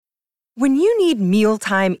When you need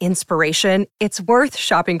mealtime inspiration, it's worth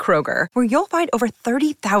shopping Kroger, where you'll find over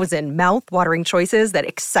 30,000 mouth-watering choices that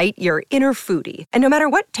excite your inner foodie. And no matter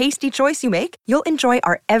what tasty choice you make, you'll enjoy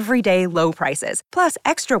our everyday low prices, plus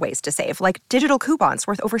extra ways to save, like digital coupons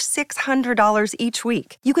worth over $600 each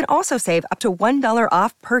week. You can also save up to $1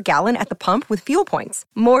 off per gallon at the pump with fuel points.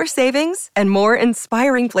 More savings and more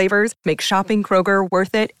inspiring flavors make shopping Kroger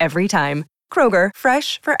worth it every time. Kroger,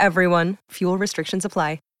 fresh for everyone. Fuel restrictions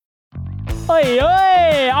apply.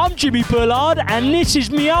 Hey, I'm Jimmy Bullard, and this is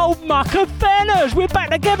me old mucker Fenners. We're back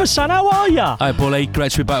together, son. How are ya? Hi, Bully.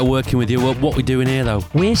 Great to be back working with you. What we doing here, though?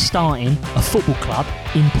 We're starting a football club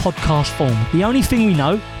in podcast form. The only thing we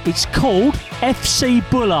know, it's called FC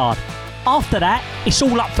Bullard. After that, it's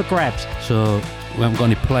all up for grabs. So, we haven't got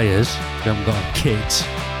any players, we haven't got a kit,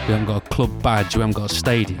 we haven't got a club badge, we haven't got a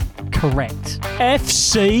stadium. Correct.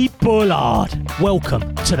 FC Bullard.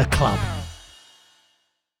 Welcome to the club.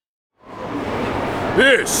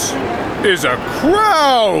 This is a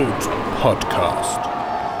Crowd Podcast.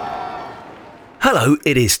 Hello,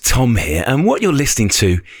 it is Tom here, and what you're listening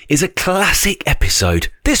to is a classic episode.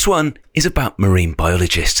 This one is about marine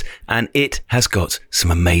biologists, and it has got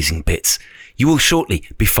some amazing bits. You will shortly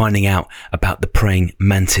be finding out about the praying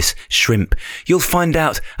mantis shrimp. You'll find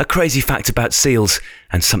out a crazy fact about seals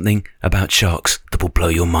and something about sharks that will blow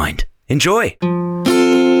your mind. Enjoy!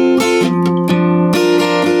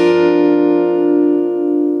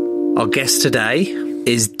 Our guest today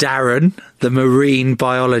is Darren, the marine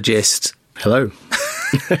biologist. Hello.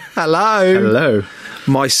 Hello. Hello.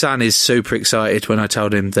 My son is super excited when I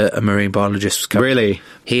told him that a marine biologist was coming. Really?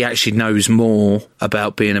 He actually knows more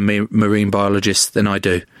about being a marine biologist than I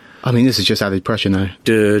do. I mean, this is just added pressure now.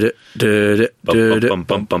 You've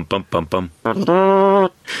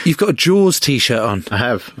got a Jaws t-shirt on. I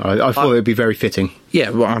have. I thought it would be very fitting. Yeah,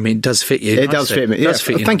 well, I mean, it does fit you. It does fit me. It does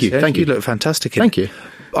fit you. Thank you. Thank you. You look fantastic in Thank it. you.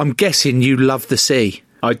 I'm guessing you love the sea.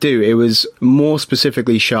 I do. It was more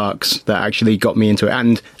specifically sharks that actually got me into it.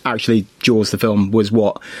 And actually, Jaws, the film, was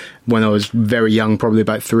when I was very young, probably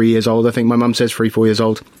about 3 years old. I think my mum says 3-4 years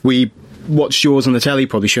old. We watched Jaws on the telly,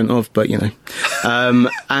 probably shouldn't have, but you know.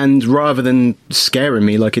 And rather than scaring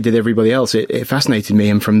me like it did everybody else, it fascinated me.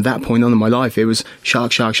 And from that point on in my life, it was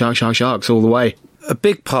sharks all the way. A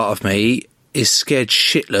big part of me is scared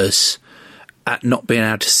shitless at not being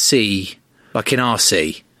able to see, like in our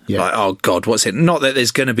sea. Yeah. Like, oh God, what's it? Not that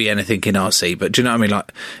there's going to be anything in our sea, but do you know what I mean?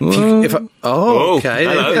 Like, okay.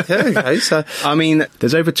 Hello. Okay, so I mean,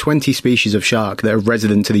 there's over 20 species of shark that are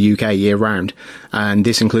resident to the UK year round, and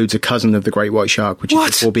this includes a cousin of the great white shark, which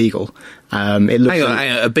is the poor beagle. It looks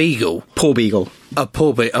hang on, a beagle? Poor beagle. A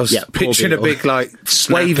poor beagle. I was picturing a big, like,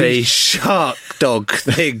 wavy shark dog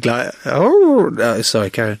thing. Like, no, sorry,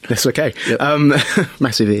 Karen. That's okay. Yep.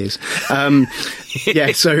 Massive ears.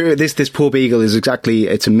 Yeah, so this poor beagle is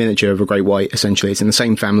it's a miniature of a great white, essentially. It's in the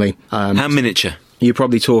same family. How miniature? You're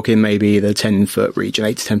probably talking maybe the 10-foot region,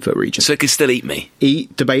 8 to 10-foot region. So it could still eat me?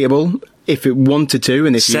 Eat, debatable. If it wanted to,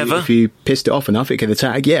 and if you pissed it off enough, it could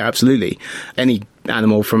attack. Yeah, absolutely. Any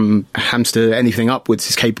animal from hamster, anything upwards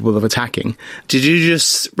is capable of attacking. Did you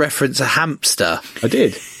just reference a hamster? I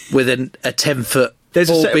did. With a 10-foot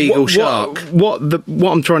There's poor beagle shark? What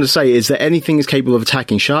I'm trying to say is that anything is capable of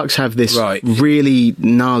attacking. Sharks have this really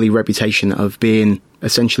gnarly reputation of being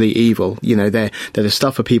essentially evil. You know, they're the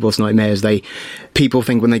stuff of people's nightmares. People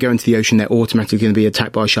think when they go into the ocean, they're automatically going to be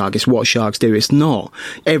attacked by a shark. It's what sharks do. It's not.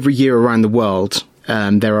 Every year around the world,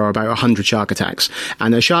 there are about 100 shark attacks.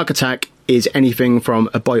 And a shark attack is anything from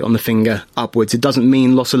a bite on the finger upwards. It doesn't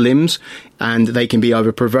mean loss of limbs, and they can be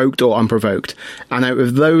either provoked or unprovoked. And out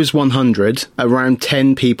of those 100, around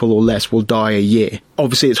 10 people or less will die a year.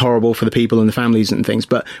 Obviously, it's horrible for the people and the families and things,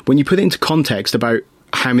 but when you put it into context about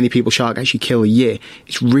how many people shark actually kill a year,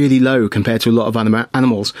 it's really low compared to a lot of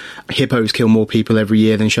animals. Hippos kill more people every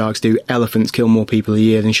year than sharks do. Elephants kill more people a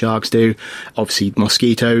year than sharks do. Obviously,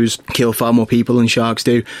 mosquitoes kill far more people than sharks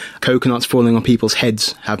do. Coconuts falling on people's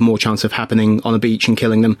heads have more chance of happening on a beach and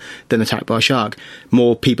killing them than attacked by a shark.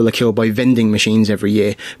 More people are killed by vending machines every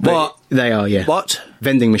year. What? They are, yeah. What?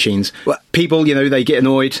 Vending machines. What? People, they get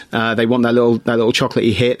annoyed. They want that little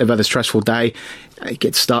chocolatey hit. They've had a stressful day. It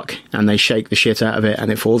gets stuck, and they shake the shit out of it,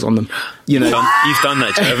 and it falls on them. You've done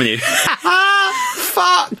that, haven't you?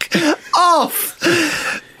 Fuck off!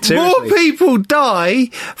 Seriously. More people die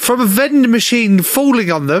from a vending machine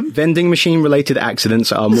falling on them. Vending machine-related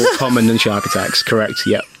accidents are more common than shark attacks. Correct.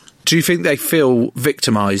 Yep. Do you think they feel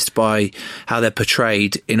victimised by how they're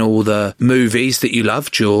portrayed in all the movies that you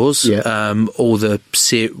love? Jaws, all the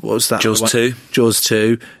what was that? Jaws 2. Jaws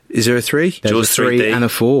 2. Is there a 3? There's Jaws a 3 3D. and a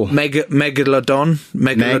 4. Megalodon,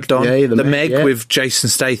 yeah, the Meg yeah. with Jason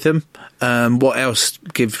Statham. What else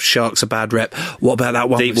give sharks a bad rep? What about that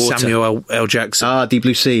one Deep with water. Samuel L. Jackson? Deep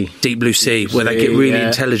Blue Sea. Deep Blue Sea, where they get really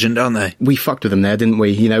intelligent, aren't they? We fucked with them there, didn't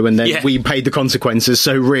we? And then Yeah. we paid the consequences.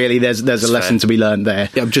 So really, there's a lesson to be learned there.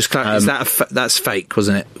 Yeah, I'm just clarifying. Is that that's fake,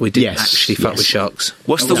 wasn't it? We didn't Yes, actually fuck yes. with sharks.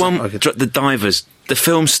 What's the one? The divers. The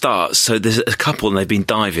film starts, so there's a couple and they've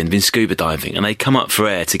been scuba diving, and they come up for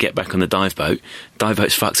air to get back on the dive boat. Dive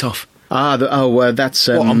boat's fucked off. That's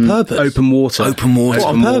What, on purpose? Open water. Open water.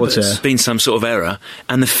 What, on purpose? There's been some sort of error,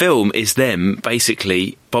 and the film is them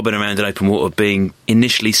basically bobbing around in open water, being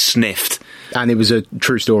initially sniffed. And it was a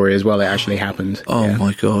true story as well. It actually happened. Oh Yeah.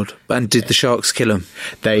 my god! And did the sharks kill them?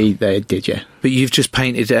 They did, yeah. But you've just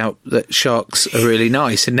painted out that sharks are really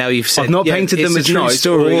nice, and now you've said I've not painted it's them a as true nice.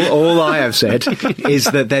 story. All I have said is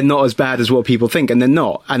that they're not as bad as what people think, and they're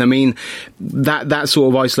not. And I mean, that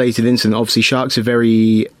sort of isolated incident. Obviously, sharks are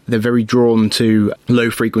very drawn to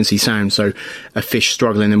low frequency sound. So, a fish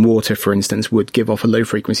struggling in water, for instance, would give off a low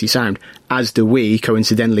frequency sound. As do we.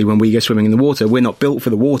 Coincidentally, when we go swimming in the water, we're not built for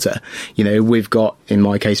the water. We've got, in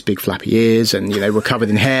my case, big flappy ears, and we're covered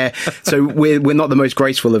in hair. So we're not the most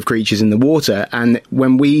graceful of creatures in the water. And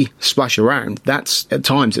when we splash around, that's at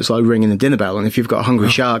times it's like ringing a dinner bell. And if you've got a hungry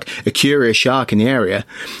shark, a curious shark in the area,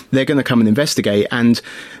 they're going to come and investigate. And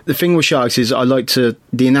the thing with sharks is, I like the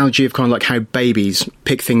analogy of kind of like how babies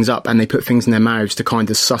pick things up and they put things in their mouths to kind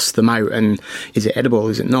of suss them out. And is it edible?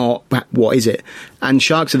 Is it not? What is it? And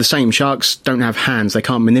sharks are the same. Sharks don't have hands. They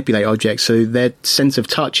can't manipulate objects. So their sense of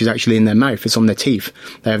touch is actually in their mouth. It's on their teeth.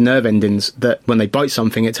 They have nerve endings that when they bite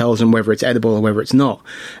something, it tells them whether it's edible or whether it's not.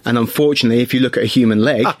 And unfortunately, if you look at a human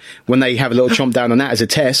leg, when they have a little chomp down on that as a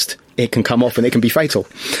test, it can come off and it can be fatal.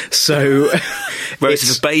 So, whereas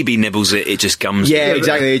if a baby nibbles it, it just gums. Yeah,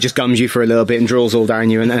 exactly. It just gums you for a little bit and drools all down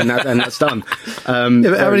you, and that's done. How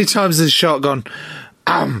many times has a shark gone,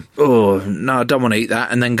 oh, no, I don't want to eat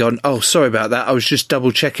that, and then gone, oh, sorry about that, I was just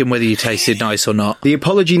double checking whether you tasted nice or not? The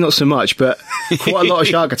apology, not so much, but quite a lot of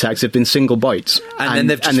shark attacks have been single bites, and then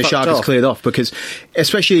they've just the shark fucked is off. cleared off, because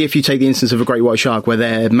especially if you take the instance of a great white shark where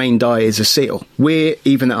their main diet is a seal, we're,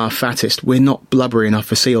 even at our fattest, we're not blubbery enough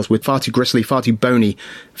for seals. We're far too gristly, far too bony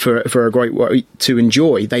for a great white to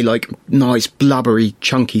enjoy. They like nice, blubbery,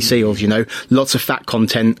 chunky seals, lots of fat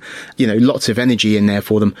content, lots of energy in there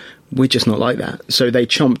for them. We're just not like that. So they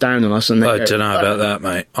chomp down on us and they I go, don't know about that,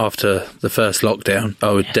 mate. After the first lockdown,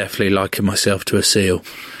 I would definitely liken myself to a seal.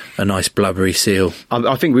 A nice blubbery seal.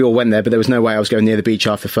 I think we all went there, but there was no way I was going near the beach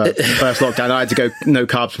after the first lockdown. I had to go no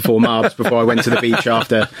carbs before marbs before I went to the beach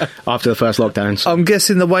after the first lockdown. So. I'm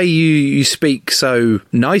guessing the way you speak so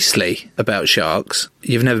nicely about sharks,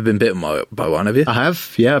 you've never been bitten by one, have you? I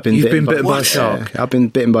have, yeah. I've been You've bitten been bitten by a shark? I've been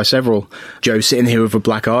bitten by several. Joe's sitting here with a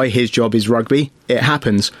black eye. His job is rugby. It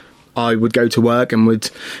happens. I would go to work and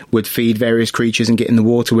would feed various creatures and get in the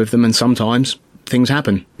water with them, and sometimes things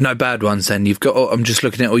happen. No bad ones then. You've got, I'm just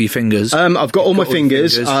looking at all your fingers. I've got all my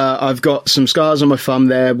fingers. I've got some scars on my thumb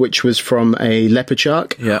there, which was from a leopard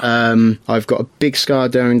shark. Yeah. I've got a big scar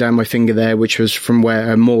going down my finger there, which was from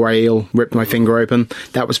where a moray eel ripped my finger open.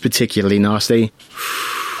 That was particularly nasty.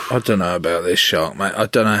 I don't know about this shark, mate. I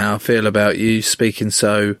don't know how I feel about you speaking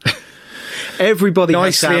so everybody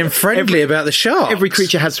nicely and friendly about the sharks. Every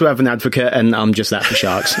creature has to have an advocate, and I'm just that for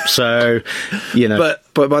sharks. So, But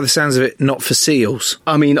by the sounds of it, not for seals.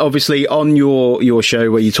 I mean, obviously, on your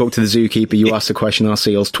show where you talk to the zookeeper, you asked the question, are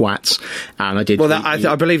seals twats? And I did. Well,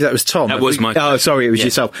 I believe that was Tom. That was my... Oh, sorry, it was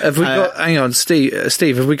yourself. Have we got... Hang on, Steve,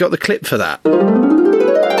 have we got the clip for that?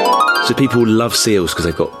 So people love seals because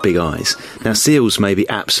they've got big eyes. Now, seals may be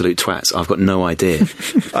absolute twats. I've got no idea.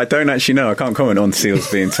 I don't actually know. I can't comment on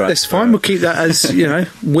seals being twats. That's fine. We'll keep that as,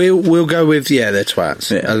 we'll go with, they're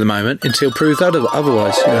twats at the moment until proved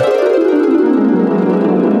otherwise.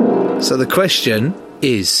 So the question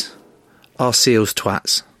is, are seals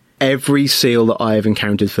twats? Every seal that I have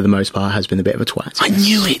encountered, for the most part, has been a bit of a twat. I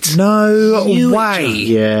knew it. No way.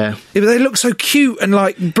 Yeah. But they look so cute and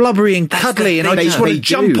like blubbery and cuddly, and I just want to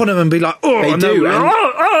jump on them and be like, oh, They do, and-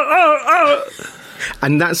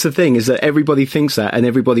 And that's the thing, is that everybody thinks that, and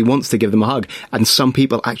everybody wants to give them a hug, and some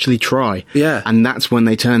people actually try. Yeah. And that's when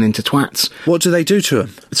they turn into twats. What do they do to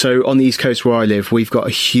them? So on the East Coast where I live, we've got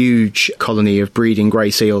a huge colony of breeding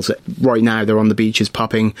grey seals. Right now they're on the beaches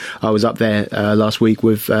pupping. I was up there last week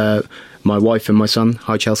with my wife and my son.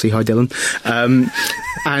 Hi Chelsea, hi Dylan.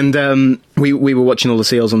 We were watching all the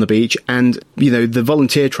seals on the beach, and the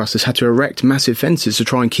volunteer trust has had to erect massive fences to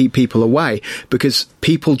try and keep people away, because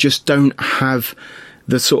people just don't have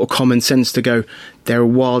the sort of common sense to go, they're a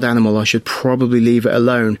wild animal. I should probably leave it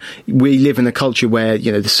alone. We live in a culture where,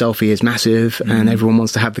 the selfie is massive and everyone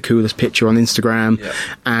wants to have the coolest picture on Instagram. Yeah.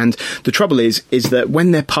 And the trouble is that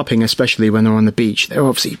when they're pupping, especially when they're on the beach,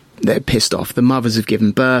 they're pissed off. The mothers have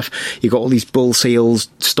given birth. You've got all these bull seals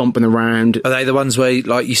stomping around. Are they the ones where,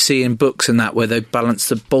 you see in books and that, where they balance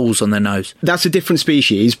the balls on their nose? That's a different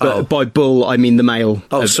species, but by bull, I mean the male.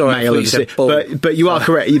 Oh, sorry, male you said bull. But you are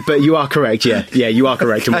correct. But you are correct, yeah. Yeah, you are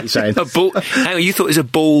correct in what you're saying. A bull? Hang on, you thought it was a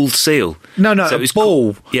ball seal? No, so a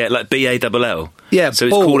ball. Yeah, like B-A-L-L. Yeah, so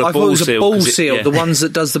it's called a ball seal. I thought it was a ball seal, the ones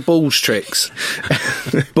that does the balls tricks.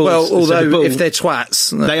 Although if they're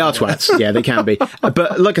twats... They are twats, yeah, they can be.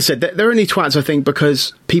 But like I said, they're only twats, I think,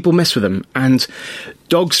 because people mess with them. And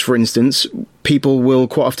dogs, for instance, people will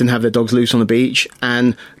quite often have their dogs loose on the beach,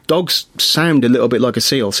 and dogs sound a little bit like a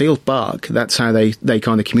seal. Seals bark. That's how they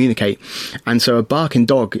kind of communicate. And so a barking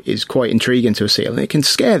dog is quite intriguing to a seal, and it can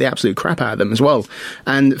scare the absolute crap out of them as well.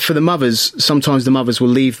 And for the mothers, sometimes the mothers will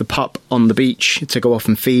leave the pup on the beach to go off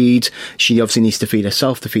and feed. She obviously needs to feed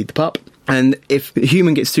herself to feed the pup. And if a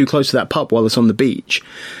human gets too close to that pup while it's on the beach,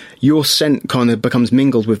 your scent kind of becomes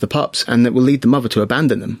mingled with the pups, and that will lead the mother to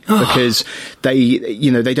abandon them because they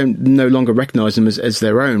don't no longer recognise them as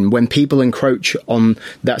their own. When people encroach on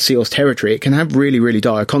that seal's territory, it can have really, really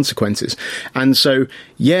dire consequences. And so,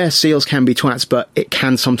 yeah, seals can be twats, but it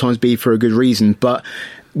can sometimes be for a good reason. But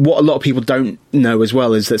what a lot of people don't know as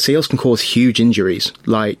well is that seals can cause huge injuries.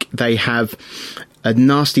 Like, they have a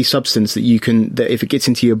nasty substance that if it gets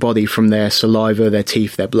into your body from their saliva, their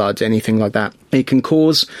teeth, their blood, anything like that, it can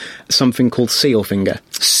cause something called seal finger.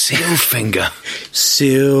 Seal finger?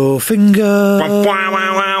 Seal finger.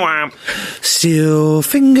 Seal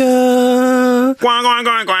finger.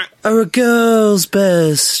 Are a girl's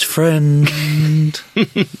best friend.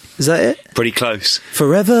 Is that it? Pretty close.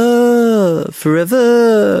 Forever.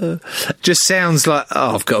 Just sounds like,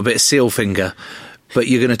 I've got a bit of seal finger. But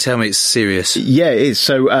you're going to tell me it's serious? Yeah, it is.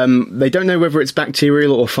 So they don't know whether it's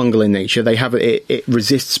bacterial or fungal in nature. They have it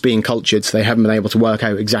resists being cultured, so they haven't been able to work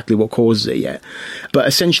out exactly what causes it yet. But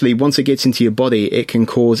essentially, once it gets into your body, it can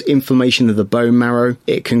cause inflammation of the bone marrow.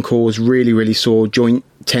 It can cause really, really sore joint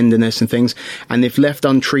tenderness and things. And if left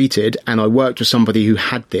untreated, and I worked with somebody who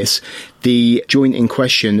had this, the joint in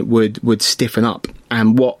question would stiffen up.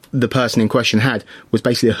 And what the person in question had was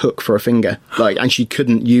basically a hook for a finger. And she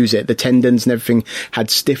couldn't use it. The tendons and everything had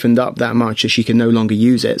stiffened up that much that she could no longer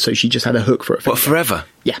use it. So she just had a hook for a finger. What, forever?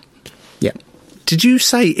 Yeah. Yeah. Did you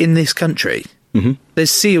say in this country? Mm-hmm.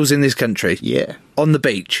 There's seals in this country? Yeah. On the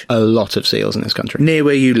beach? A lot of seals in this country. Near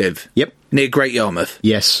where you live? Yep. Near Great Yarmouth?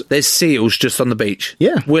 Yes. There's seals just on the beach?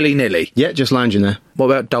 Yeah. Willy-nilly? Yeah, just lounging there. What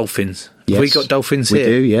about dolphins? Yes. Have we got dolphins here?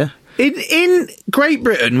 We do, yeah. In Great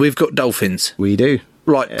Britain, we've got dolphins. We do.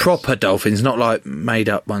 Yes. Proper dolphins, not like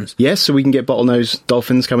made-up ones. Yes, so we can get bottlenose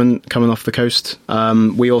dolphins coming off the coast.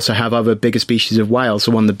 We also have other bigger species of whales.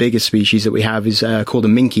 So one of the biggest species that we have is called a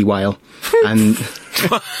minke whale. And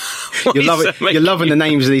you're loving the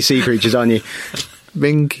names of these sea creatures, aren't you?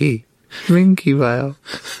 Minke whale.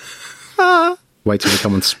 Wait till we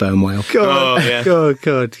come on sperm whale. God.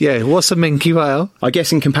 Yeah, what's a minke whale? I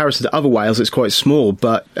guess in comparison to other whales, it's quite small,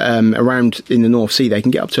 but around in the North Sea, they can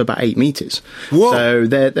get up to about 8 metres. Whoa. So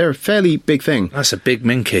they're a fairly big thing. That's a big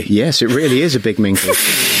minke. Yes, it really is a big minke.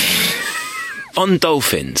 On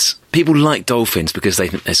dolphins, people like dolphins because they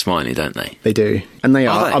think they're smiley, don't they? They do, and they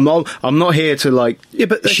are. I'm not here to shit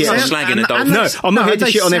on slagging a dolphin. No, I'm not here to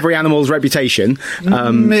shit on every animal's reputation.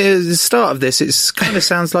 The start of this, it kind of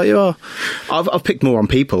sounds like you are. I've picked more on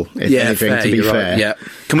people, if anything. To be fair, right. Yeah.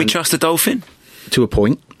 Can we trust a dolphin? To a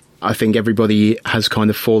point. I think everybody has kind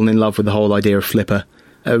of fallen in love with the whole idea of Flipper.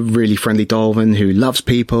 A really friendly dolphin who loves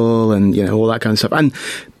people and, all that kind of stuff. And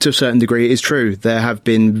to a certain degree, it is true. There have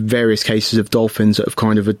been various cases of dolphins that have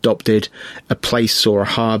kind of adopted a place or a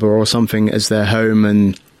harbour or something as their home,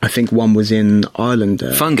 and I think one was in Ireland.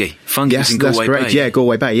 Fungi. Yes, in that's Galway correct. Bay. Yeah,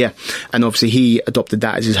 Galway Bay, yeah. And obviously he adopted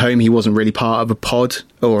that as his home. He wasn't really part of a pod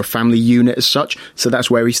or a family unit as such, so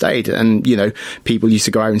that's where he stayed. And, people used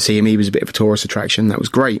to go out and see him. He was a bit of a tourist attraction. That was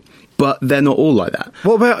great. But they're not all like that.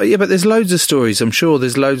 What about... Yeah, but there's loads of stories. I'm sure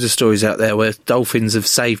there's loads of stories out there where dolphins have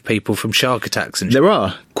saved people from shark attacks and shit. There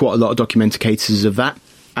are quite a lot of documented cases of that.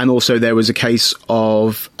 And also there was a case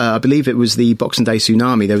of, I believe it was the Boxing Day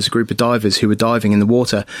tsunami. There was a group of divers who were diving in the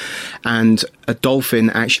water, and a dolphin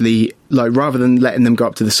actually, rather than letting them go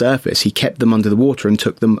up to the surface, he kept them under the water and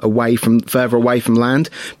took them further away from land,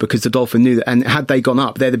 because the dolphin knew that, and had they gone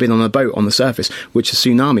up, they'd have been on a boat on the surface, which a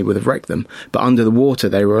tsunami would have wrecked them. But under the water,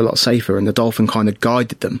 they were a lot safer, and the dolphin kind of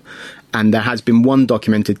guided them. And there has been one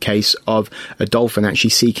documented case of a dolphin actually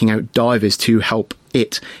seeking out divers to help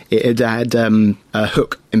it. It had a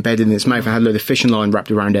hook embedded in its mouth and had a load of fishing line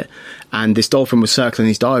wrapped around it. And this dolphin was circling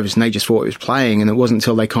these divers, and they just thought it was playing. And it wasn't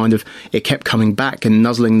until it kept coming back and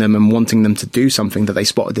nuzzling them and wanting them to do something that they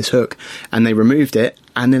spotted this hook, and they removed it,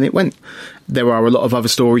 and then it went. There are a lot of other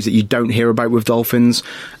stories that you don't hear about with dolphins.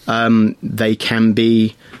 They can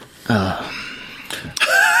be...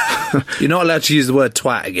 You're not allowed to use the word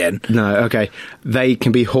twat again. No, okay. They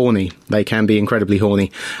can be horny. They can be incredibly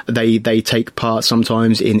horny. They take part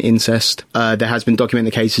sometimes in incest. There has been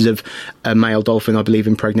documented cases of a male dolphin, I believe,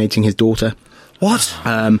 impregnating his daughter. What?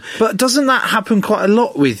 But doesn't that happen quite a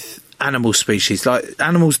lot with animal species? Like,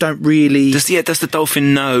 animals don't really... Does the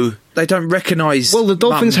dolphin know... They don't recognise... Well, the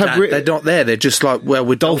dolphins have... they're not there. They're just like, well,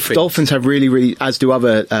 we're dolphins. Dolphins have really, as do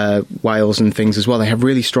other whales and things as well, they have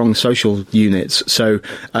really strong social units. So,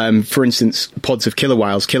 for instance, pods of killer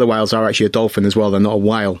whales. Killer whales are actually a dolphin as well. They're not a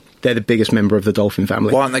whale. They're the biggest member of the dolphin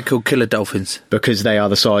family. Why aren't they called killer dolphins? Because they are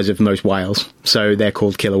the size of most whales. So they're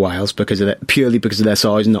called killer whales purely because of their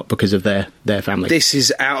size, not because of their family. This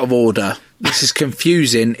is out of order. This is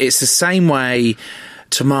confusing. It's the same way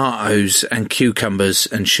tomatoes and cucumbers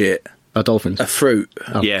and shit are dolphins. A fruit.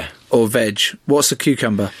 Oh. Yeah. Or veg. What's a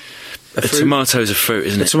cucumber? A tomato's a fruit,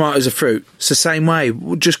 isn't it? A tomato's a fruit. It's the same way.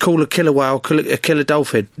 We'll just call a killer whale a killer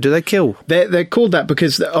dolphin. Do they kill? They're called that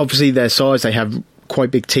because obviously their size, they have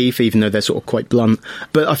quite big teeth, even though they're sort of quite blunt.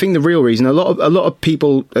 But I think the real reason, a lot of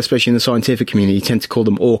people, especially in the scientific community, tend to call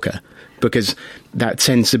them orca because that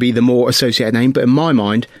tends to be the more associated name. But in my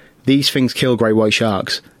mind, these things kill great white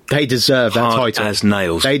sharks. They deserve that title. As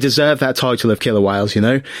nails. They deserve that title of killer whales, you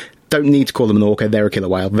know? Don't need to call them an orca, they're a killer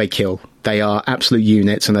whale. They kill. They are absolute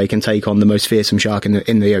units, and they can take on the most fearsome shark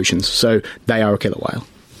in the oceans. So they are a killer whale.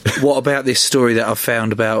 What about this story that I've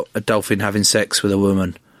found about a dolphin having sex with a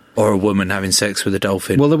woman? Or a woman having sex with a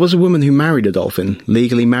dolphin? Well, there was a woman who married a dolphin,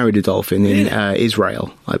 legally married a dolphin in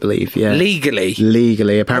Israel, I believe, yeah. Legally?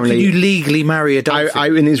 Legally, apparently. How can you legally marry a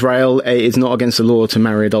dolphin? In Israel, it's not against the law to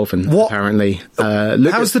marry a dolphin, what? Apparently.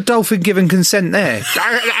 How's the dolphin given consent there?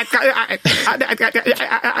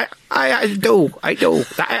 I do.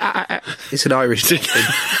 It's an Irish dolphin.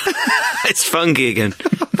 It's funky again.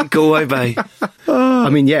 Go away, babe. I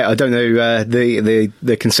mean, yeah, I don't know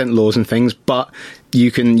the consent laws and things, but you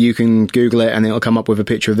can Google it and it'll come up with a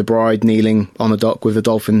picture of the bride kneeling on a dock with the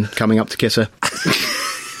dolphin coming up to kiss her.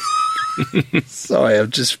 Sorry, I'm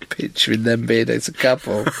just picturing them being as a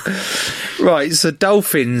couple. Right, so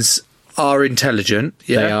dolphins are intelligent.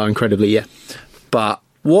 Yeah? They are incredibly, yeah. But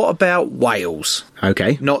what about whales?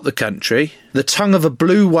 Okay. Not the country. The tongue of a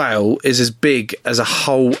blue whale is as big as a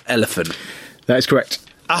whole elephant. That is correct.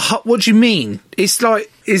 What do you mean? It's like,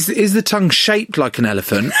 is the tongue shaped like an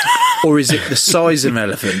elephant, or is it the size of an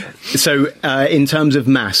elephant? So, in terms of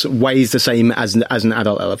mass, weighs the same as an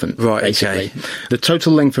adult elephant. Right, basically. okay. The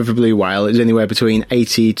total length of a blue whale is anywhere between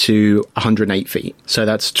 80 to 108 feet. So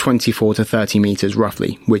that's 24 to 30 metres,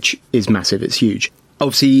 roughly, which is massive. It's huge.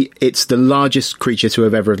 Obviously, it's the largest creature to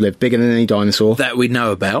have ever lived, bigger than any dinosaur. That we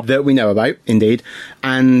know about. Indeed.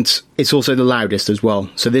 And it's also the loudest as well.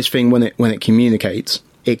 So this thing, when it communicates,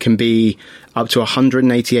 it can be up to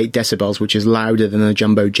 188 decibels, which is louder than a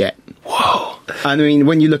jumbo jet. Whoa. I mean,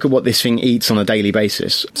 when you look at what this thing eats on a daily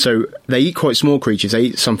basis, so they eat quite small creatures. They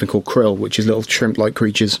eat something called krill, which is little shrimp-like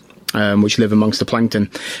creatures, which live amongst the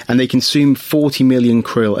plankton. And they consume 40 million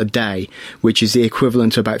krill a day, which is the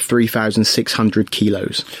equivalent to about 3,600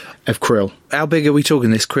 kilos of krill. How big are we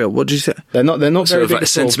talking, this krill? What did you say? They're not very sort of big like a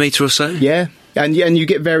centimetre or so? Yeah. And you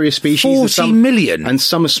get various species. 40 million? And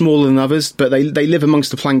some are smaller than others, but they live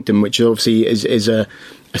amongst the plankton, which obviously is a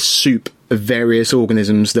soup of various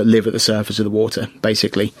organisms that live at the surface of the water,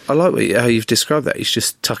 basically. I like how you've described that. He's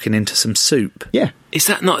just tucking into some soup. Yeah. Is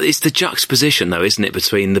that not... It's the juxtaposition, though, isn't it,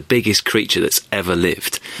 between the biggest creature that's ever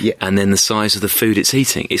lived and then the size of the food it's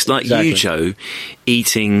eating? It's like you, Joe,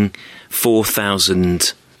 eating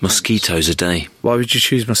 4,000... mosquitoes a day. Why would you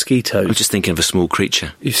choose mosquitoes? I'm just thinking of a small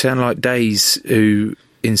creature. You sound like Days, who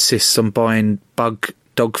insists on buying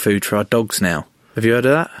dog food for our dogs now. Have you heard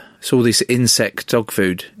of that? It's all this insect dog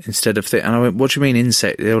food instead of... And I went, what do you mean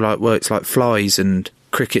insect? They were like, well, it's like flies and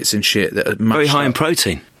crickets and shit that are very high in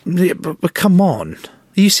protein. Yeah, but come on.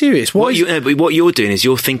 Are you serious? What you're doing is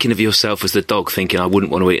you're thinking of yourself as the dog, thinking, I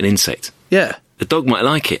wouldn't want to eat an insect. Yeah. The dog might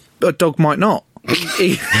like it. But a dog might not.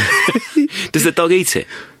 Does the dog eat it?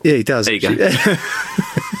 Yeah, he does. There you go.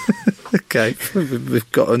 Okay,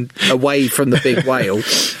 we've gotten away from the big whale.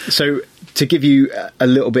 So, to give you a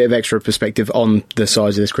little bit of extra perspective on the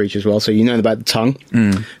size of this creature as well, so you know about the tongue.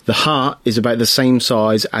 The heart is about the same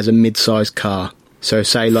size as a mid-sized car. So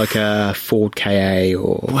say like a Ford KA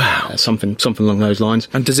or something along those lines.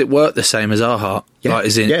 And does it work the same as our heart? Yeah, Like,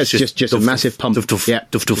 it's just a massive pump.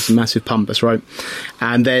 Just a massive pump, that's right.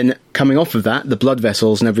 And then coming off of that, the blood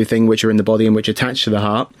vessels and everything which are in the body and which attach to the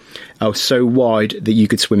heart are so wide that you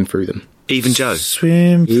could swim through them. Even Joe.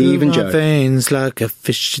 Swim through Even my Joe. veins like a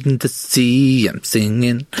fish in the sea. I'm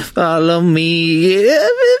singing, follow me.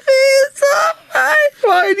 Everything's alright.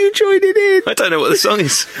 Why are you joining in? I don't know what the song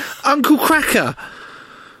is. Uncle Cracker.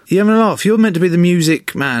 You having a laugh? You're meant to be the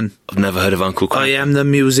music man. I've never heard of Uncle Cracker. I am the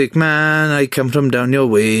music man. I come from down your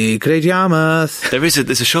way, Great Yarmouth. There's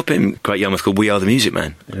a shop in Great Yarmouth called We Are the Music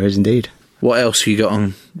Man. There is indeed. What else have you got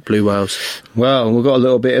on blue whales? Well, we've got a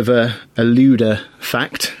little bit of a lewder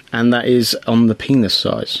fact, and that is on the penis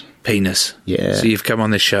size. Penis. Yeah. So you've come on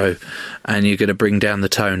this show and you're going to bring down the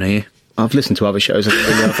tone, are you? I've listened to other shows. I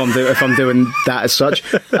don't know if I'm doing that as such.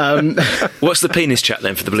 What's the penis chat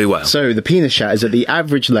then for the blue whale? So the penis chat is that the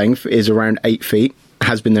average length is around 8 feet.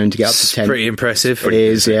 Has been known to get up to 10. Pretty impressive. It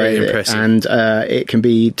is, yeah. Pretty impressive. And it can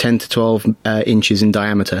be 10 to 12 inches in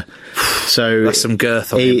diameter. So that's some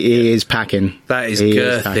girth on him. He is packing. That is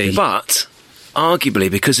girthy. But arguably,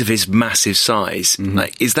 because of his massive size,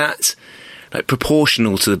 is that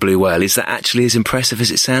proportional to the blue whale? Is that actually as impressive as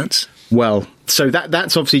it sounds? Well, so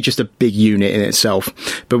that's obviously just a big unit in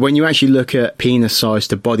itself. But when you actually look at penis size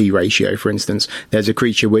to body ratio, for instance, there's a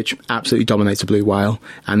creature which absolutely dominates a blue whale,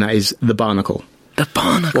 and that is the barnacle. The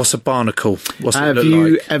barnacle? What's a barnacle? What's it Have look you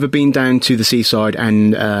like? ever been down to the seaside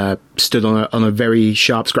and stood on a very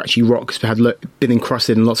sharp, scratchy rock that's been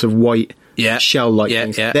encrusted in lots of white shell-like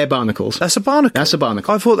things? Yeah. They're barnacles. That's a barnacle? That's a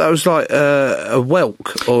barnacle. I thought that was like a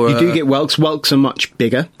whelk. Or you do get whelks. Whelks are much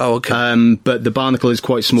bigger. Oh, okay. But the barnacle is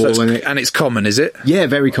quite small. So it's common, is it? Yeah,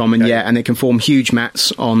 very common, yeah. And it can form huge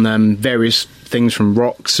mats on various things from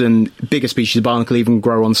rocks, and bigger species of barnacle even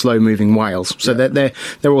grow on slow-moving whales. So they're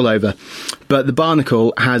all over. But the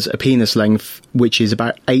barnacle has a penis length which is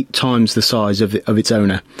about 8 times the size of its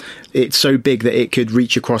owner. It's so big that it could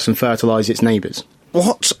reach across and fertilise its neighbours.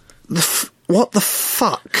 What the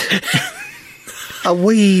fuck are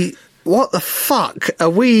we? What the fuck are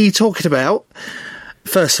we talking about?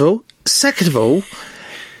 First of all, second of all,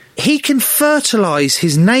 he can fertilise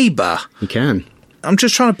his neighbour. He can. I'm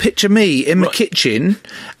just trying to picture me in my kitchen,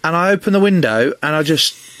 and I open the window and I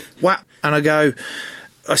just whap, and I go.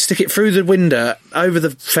 I stick it through the window, over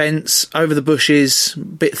the fence, over the bushes,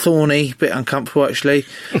 bit thorny, bit uncomfortable actually,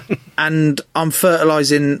 and I'm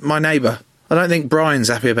fertilising my neighbour. I don't think Brian's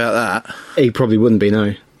happy about that. He probably wouldn't be,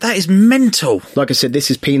 no. That is mental. Like I said,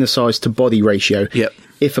 this is penis size to body ratio. Yep.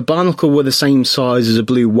 If a barnacle were the same size as a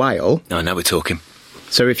blue whale... Oh, now we're talking.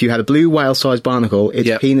 So if you had a blue whale-sized barnacle, its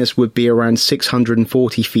penis would be around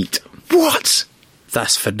 640 feet. What?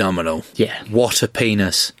 That's phenomenal. Yeah. What a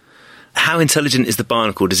penis. How intelligent is the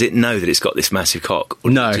barnacle? Does it know that it's got this massive cock?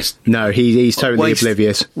 Or No, he's totally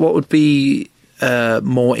oblivious. What would be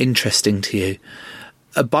more interesting to you?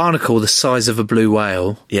 A barnacle the size of a blue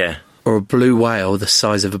whale? Yeah. Or a blue whale the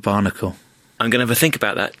size of a barnacle? I'm going to have a think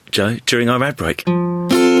about that, Joe, during our ad break.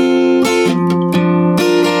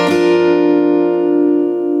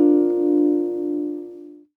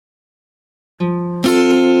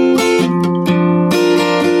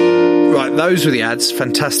 Those were the ads,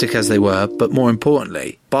 fantastic as they were, but more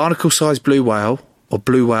importantly, barnacle-sized blue whale or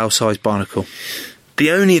blue whale-sized barnacle?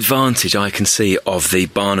 The only advantage I can see of the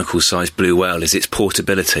barnacle-sized blue whale is its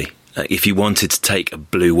portability. If you wanted to take a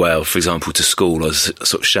blue whale, for example, to school as a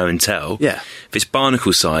sort of show and tell, if it's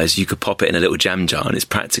barnacle size, you could pop it in a little jam jar and it's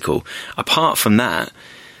practical. Apart from that,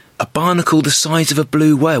 a barnacle the size of a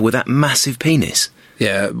blue whale with that massive penis.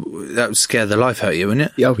 Yeah, that would scare the life out of you,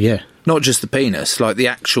 wouldn't it? Oh, yeah. Not just the penis, like the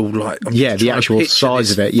actual, the actual size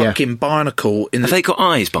of it, fucking barnacle. Have they got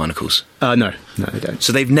eyes, barnacles? No, they don't.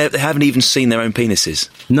 So they haven't even seen their own penises?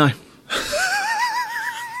 No.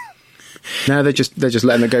 No, they're just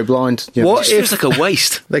letting it go blind. You know. What if it's like a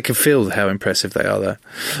waste? They can feel how impressive they are, though.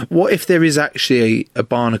 What if there is actually a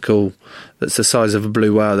barnacle that's the size of a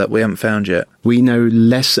blue whale that we haven't found yet? We know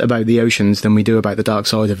less about the oceans than we do about the dark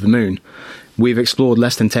side of the moon. We've explored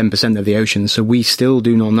less than 10% of the ocean, so we still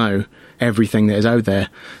do not know everything that is out there.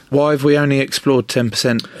 Why have we only explored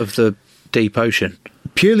 10% of the deep ocean?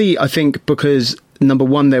 Purely, I think, because... Number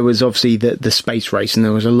one, there was obviously the space race, and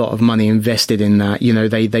there was a lot of money invested in that. You know,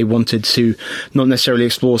 they wanted to not necessarily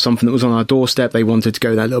explore something that was on our doorstep. They wanted to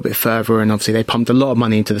go that little bit further, and obviously they pumped a lot of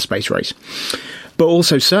money into the space race. But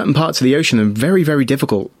also certain parts of the ocean are very, very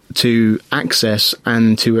difficult to access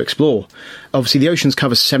and to explore. Obviously, the oceans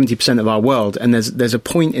cover 70% of our world, and there's a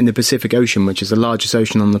point in the Pacific Ocean, which is the largest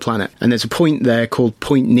ocean on the planet, and there's a point there called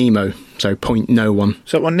Point Nemo, so Point No One.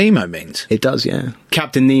 Is that what Nemo means? It does, yeah.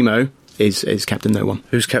 Captain Nemo is Captain No One.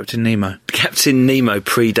 Who's Captain Nemo? Captain Nemo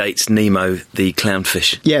predates Nemo the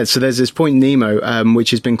clownfish. Yeah, so there's this Point Nemo,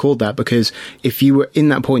 which has been called that because if you were in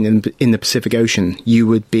that point in the Pacific Ocean, you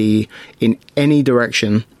would be in any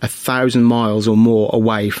direction 1,000 miles or more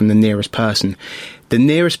away from the nearest person. The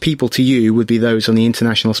nearest people to you would be those on the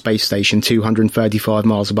International Space Station, 235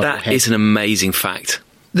 miles above your head. That is an amazing fact.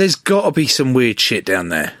 There's got to be some weird shit down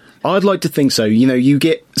there. I'd like to think so. You know, you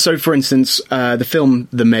get... So, for instance, the film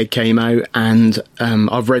The Meg came out, and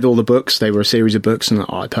I've read all the books. They were a series of books, and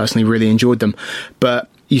I personally really enjoyed them. But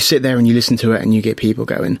you sit there and you listen to it, and you get people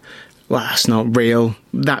going, well, that's not real.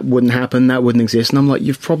 That wouldn't happen. That wouldn't exist. And I'm like,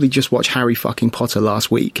 you've probably just watched Harry fucking Potter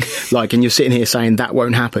last week. And you're sitting here saying that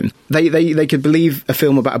won't happen. They could believe a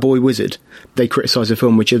film about a boy wizard. They criticise a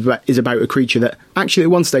film which is about a creature that actually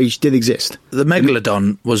at one stage did exist. The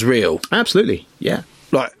Megalodon was real. Absolutely, yeah.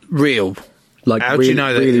 Like, real. Like, how do you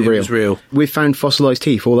know that really it was real? We've found fossilised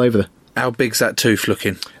teeth all over. How big's that tooth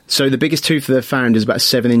looking? So the biggest tooth they've found is about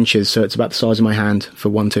 7 inches, so it's about the size of my hand for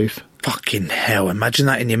one tooth. Fucking hell, imagine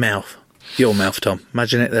that in your mouth. Your mouth, Tom.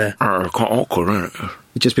 Imagine it there. Quite awkward, isn't it?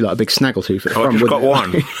 It'd just be like a big snaggle tooth at the front, I've got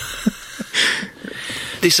wouldn't it? one.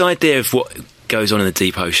 This idea of what goes on in the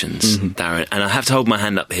deep oceans, Darren, and I have to hold my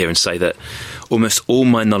hand up here and say that almost all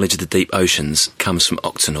my knowledge of the deep oceans comes from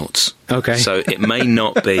octonauts. Okay. So it may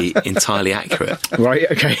not be entirely accurate. Right,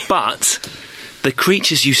 okay. But the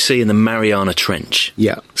creatures you see in the Mariana Trench.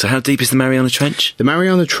 Yeah. So how deep is the Mariana Trench? The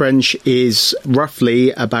Mariana Trench is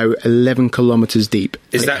roughly about 11 kilometres deep.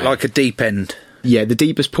 Is that like a deep end? Yeah, the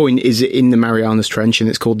deepest point is in the Marianas Trench, and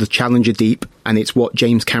it's called the Challenger Deep, and it's what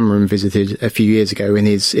James Cameron visited a few years ago in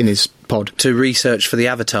his pod. To research for the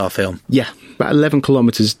Avatar film? Yeah, about 11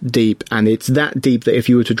 kilometres deep, and it's that deep that if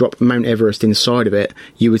you were to drop Mount Everest inside of it,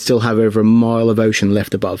 you would still have over a mile of ocean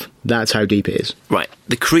left above. That's how deep it is. Right.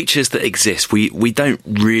 The creatures that exist, we don't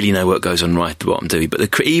really know what goes on right at the bottom, do we?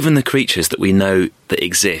 But even the creatures that we know that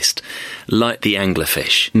exist, like the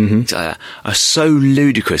anglerfish, are so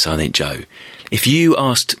ludicrous, I think, Joe. If you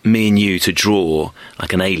asked me and you to draw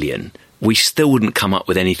like an alien, we still wouldn't come up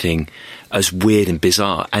with anything as weird and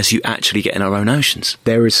bizarre as you actually get in our own oceans.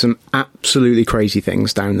 There is some absolutely crazy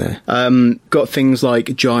things down there. Got things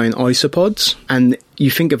like giant isopods, and you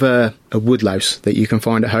think of a woodlouse that you can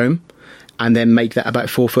find at home, and then make that about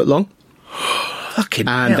 4 foot long. Fucking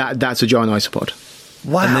and hell. that's a giant isopod.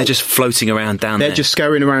 Wow. And they're just floating around down there. They're just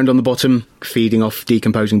scurrying around on the bottom, feeding off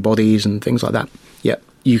decomposing bodies and things like that. Yep.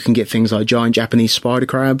 You can get things like giant Japanese spider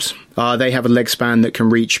crabs. They have a leg span that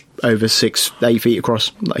can reach over 6-8 feet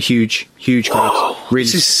across, like huge crabs. Really,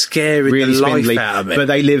 this is scaring really the life spindly. out of me. But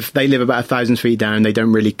they live about 1,000 feet down. They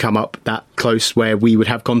don't really come up that close where we would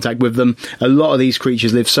have contact with them. A lot of these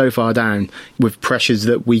creatures live so far down with pressures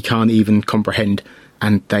that we can't even comprehend.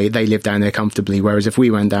 And they live down there comfortably, whereas if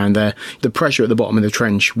we went down there, the pressure at the bottom of the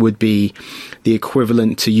trench would be the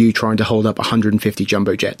equivalent to you trying to hold up 150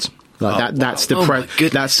 jumbo jets. That's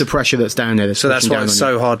the pressure that's down there. So that's why it's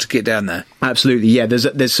so hard to get down there. Absolutely, yeah.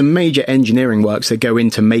 There's some major engineering works that go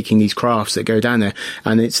into making these crafts that go down there,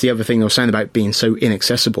 and it's the other thing I was saying about being so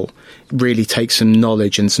inaccessible. It really takes some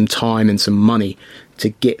knowledge and some time and some money to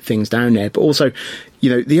get things down there. But also,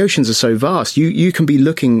 the oceans are so vast. You can be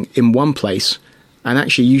looking in one place, and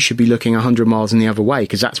actually you should be looking 100 miles in the other way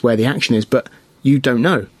because that's where the action is. But you don't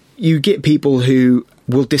know. You get people who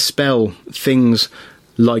will dispel things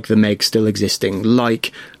like the Meg still existing,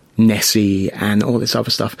 like Nessie and all this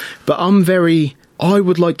other stuff. But I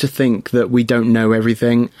would like to think that we don't know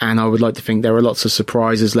everything, and I would like to think there are lots of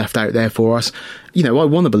surprises left out there for us. I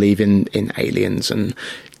want to believe in aliens and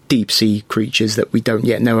deep sea creatures that we don't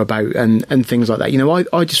yet know about and things like that.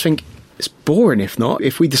 I just think it's boring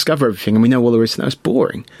if we discover everything and we know all there is to know. It's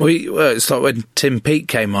boring. It's like when Tim Peake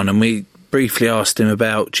came on and we briefly asked him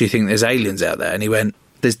about, do you think there's aliens out there? And he went,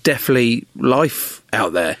 there's definitely life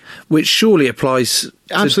out there, which surely applies to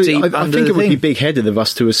absolutely. deep I under think the it would thing. be big-headed of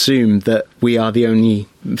us to assume that we are the only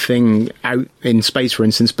thing out in space, for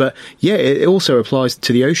instance. But yeah, it also applies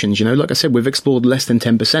to the oceans. Like I said, we've explored less than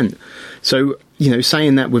 10%. So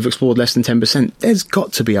saying that we've explored less than 10%, there's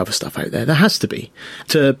got to be other stuff out there. There has to be.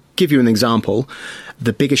 To give you an example,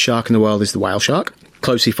 the biggest shark in the world is the whale shark.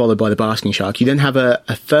 closely followed by the basking shark. You then have a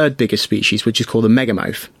third biggest species, which is called the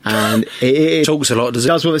megamouth. And it talks a lot, does it?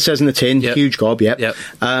 Does what it says in the tin. Yep. Huge gob, yep.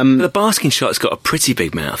 But the basking shark's got a pretty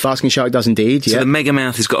big mouth. Basking shark does indeed, So the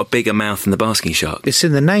megamouth has got a bigger mouth than the basking shark. It's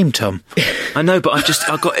in the name, Tom. I know, but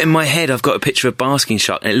I've got in my head, I've got a picture of a basking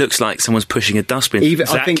shark, and it looks like someone's pushing a dustbin.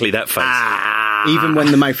 Exactly that face. Even when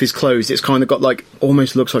the mouth is closed, it's kind of got like,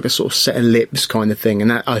 almost looks like a sort of set of lips kind of thing,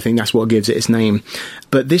 and I think that's what gives it its name.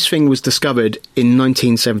 But this thing was discovered in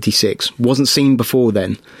 1976, wasn't seen before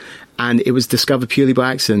then, and it was discovered purely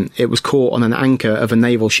by accident. It was caught on an anchor of a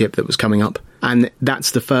naval ship that was coming up, and that's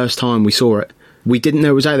the first time we saw it. We didn't know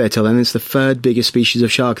it was out there till then. It's the third biggest species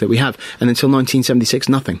of shark that we have, and until 1976,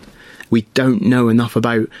 nothing. We don't know enough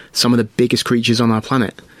about some of the biggest creatures on our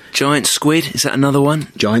planet. Giant squid, is that another one?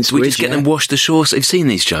 Giant squid, we just get them washed ashore. So you've seen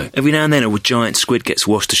these, Joe? Every now and then a giant squid gets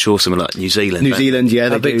washed ashore somewhere like New Zealand. New Zealand, yeah.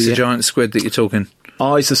 How big's the giant squid that you're talking?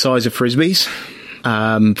 Eyes the size of frisbees,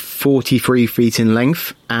 43 feet in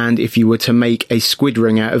length, and if you were to make a squid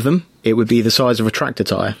ring out of them, it would be the size of a tractor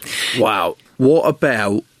tyre. Wow. What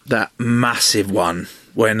about that massive one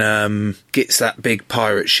when gets that big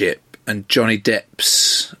pirate ship and Johnny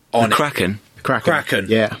Depp's on the Kraken? Kraken,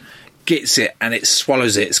 yeah. Gets it and it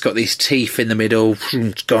swallows it. It's got these teeth in the middle,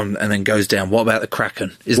 it's gone, and then goes down. What about the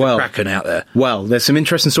Kraken? Is the Kraken out there? Well, there's some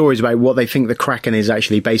interesting stories about what they think the Kraken is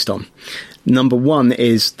actually based on. Number one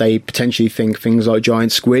is they potentially think things like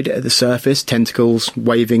giant squid at the surface, tentacles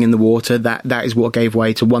waving in the water. That is what gave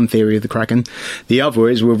way to one theory of the Kraken. The other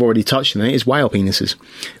is, we've already touched on it, is whale penises.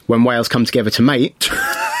 When whales come together to mate,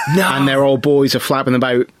 and their old boys are flapping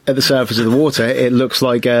about at the surface of the water, it looks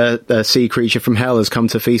like a sea creature from hell has come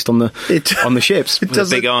to feast on the ships. With a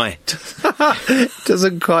big eye. It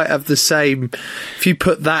doesn't quite have the same. If you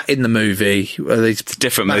put that in the movie, it's a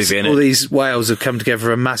different movie, isn't it? All these whales have come together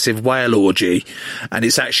for a massive whale orgy, and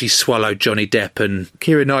it's actually swallowed Johnny Depp and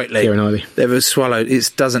Keira Knightley. They were swallowed.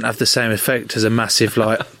 It doesn't have the same effect as a massive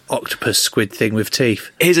octopus squid thing with teeth.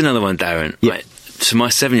 Here's another one, Darren. Yeah. Right. So my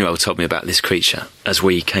 7-year-old told me about this creature as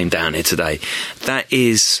we came down here today. That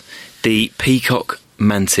is the peacock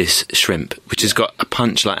mantis shrimp, which has got a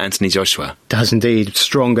punch like Anthony Joshua. Does indeed.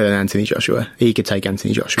 Stronger than Anthony Joshua. He could take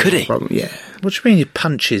Anthony Joshua. Could he? Problem. Yeah. What do you mean he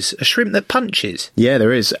punches? A shrimp that punches? Yeah,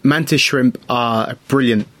 there is. Mantis shrimp are a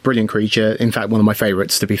brilliant creature. In fact, one of my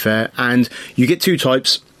favourites, to be fair. And you get two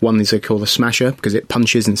types. One is called a smasher, because it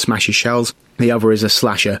punches and smashes shells. The other is a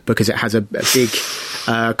slasher, because it has a big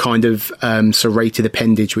kind of serrated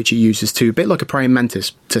appendage, which it uses to, a bit like a praying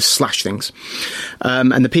mantis, to slash things.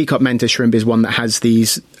 And the peacock mantis shrimp is one that has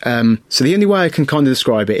these... so the only way I can kind of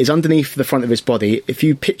describe it is underneath the front of its body, if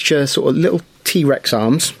you picture sort of little T-Rex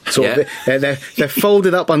arms, they're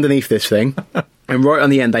folded up underneath this thing, and right on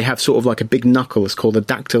the end they have sort of like a big knuckle. It's called a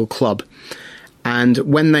dactyl club. And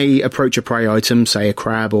when they approach a prey item, say a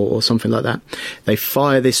crab or something like that, they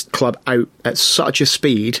fire this club out at such a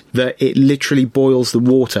speed that it literally boils the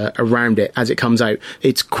water around it as it comes out.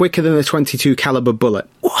 It's quicker than a .22 caliber bullet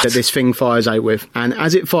that this thing fires out with. And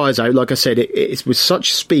as it fires out, like I said, it's with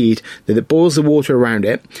such speed that it boils the water around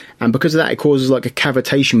it. And because of that, it causes like a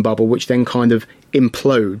cavitation bubble, which then kind of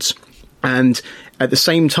implodes. And at the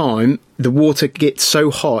same time, the water gets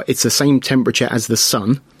so hot, it's the same temperature as the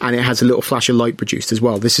sun, and it has a little flash of light produced as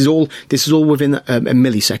well. This is all within a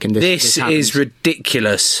millisecond. This is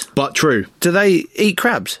ridiculous. But true. Do they eat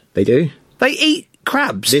crabs? They do. They eat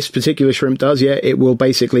crabs? This particular shrimp does, yeah. It will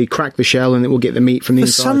basically crack the shell and it will get the meat from the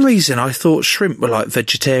inside. For some reason, I thought shrimp were like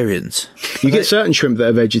vegetarians. You get certain shrimp that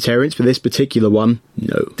are vegetarians, but this particular one,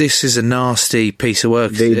 no. This is a nasty piece of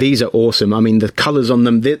work. These are awesome. I mean, the colours on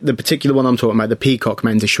them, the particular one I'm talking about, the peacock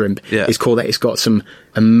mantis shrimp, is called that. It's got some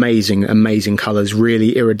amazing colours,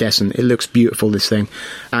 really iridescent. It looks beautiful, this thing.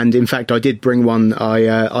 And in fact, I did bring one.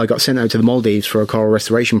 I got sent out to the Maldives for a coral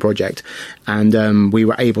restoration project, and we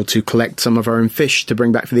were able to collect some of our own fish to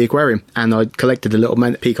bring back for the aquarium. And I collected a little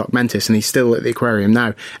peacock mantis, and he's still at the aquarium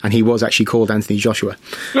now, and he was actually called Anthony Joshua.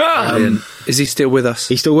 Is he still with us?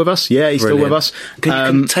 He's still with us, yeah, he's still with us. Can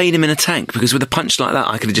you contain him in a tank? Because with a punch like that,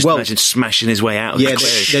 I could have just imagined smashing his way out of the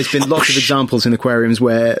aquarium. There's been lots of examples in aquariums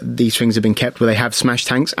where these things have been kept, where they have smashed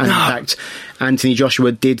tanks, and in fact, Anthony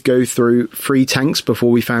Joshua did go through 3 tanks before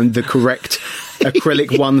we found the correct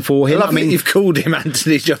acrylic one for him. I mean, you've called him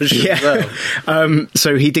Anthony Joshua. Yeah. As well.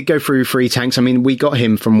 So he did go through 3 tanks. I mean, we got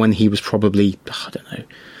him from when he was probably, I don't know,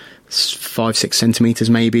 5-6 centimetres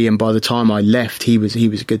maybe, and by the time I left he was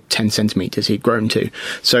a good 10 centimetres he'd grown to.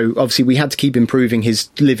 So obviously we had to keep improving his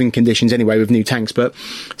living conditions anyway with new tanks, but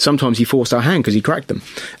sometimes he forced our hand because he cracked them.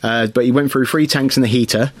 But he went through 3 tanks and the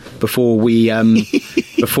heater before we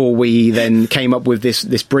then came up with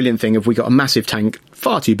this brilliant thing of, we got a massive tank,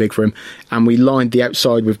 far too big for him, and we lined the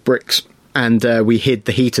outside with bricks. And we hid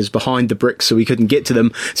the heaters behind the bricks so he couldn't get to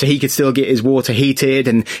them, so he could still get his water heated,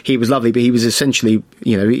 and he was lovely, but he was essentially,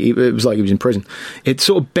 it was like he was in prison. It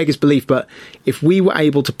sort of beggars belief, but if we were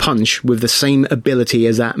able to punch with the same ability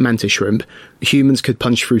as that mantis shrimp, humans could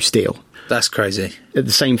punch through steel. That's crazy. The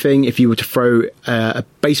same thing, if you were to throw a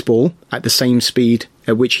baseball at the same speed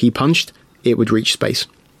at which he punched, it would reach space.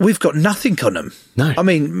 We've got nothing on them. No. I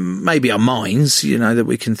mean, maybe our minds, that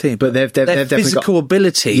we can think. But they've definitely physical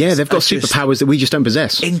abilities. Yeah, they've got superpowers that we just don't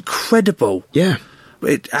possess. Incredible. Yeah.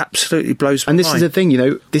 It absolutely blows my mind. And this mind. is the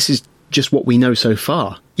thing, this is just what we know so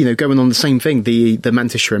far. Going on the same thing, the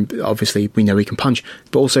mantis shrimp, obviously we know he can punch,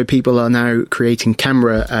 but also people are now creating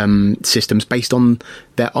camera systems based on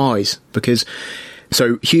their eyes, because...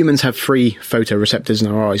 So humans have 3 photoreceptors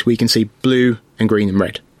in our eyes. We can see blue and green and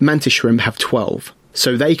red. Mantis shrimp have 12.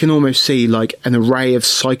 So they can almost see like an array of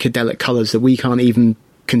psychedelic colours that we can't even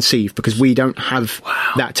conceive, because we don't have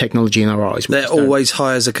that technology in our eyes. They're always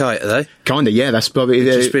high as a kite, are they? Kind of, yeah. That's probably...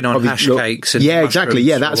 Just been on hash cakes and yeah, exactly,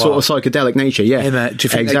 yeah, that sort of psychedelic nature, yeah. Hey, man, do you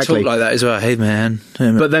think they talk like that as well? Hey, man.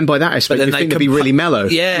 But then by that aspect, you think they'd be really mellow.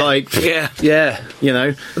 Yeah.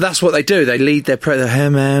 Yeah. That's what they do. They lead their prey. Hey,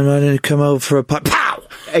 man, why don't you come over for a pipe? Pow!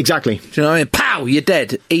 Exactly. Do you know what I mean? Pow! You're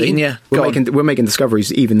dead. Eating you. We're making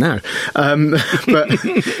discoveries even now. But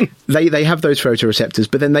they have those photoreceptors,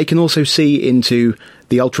 but then they can also see into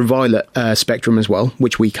the ultraviolet spectrum as well,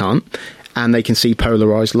 which we can't. And they can see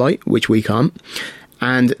polarised light, which we can't.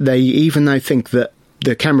 And they even now think that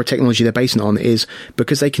the camera technology they're basing it on is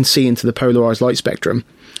because they can see into the polarised light spectrum,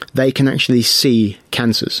 they can actually see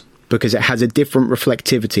cancers, because it has a different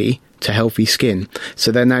reflectivity to healthy skin.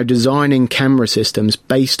 So they're now designing camera systems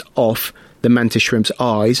based off the mantis shrimp's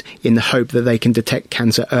eyes in the hope that they can detect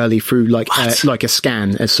cancer early through like a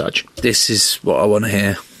scan as such. This is what I want to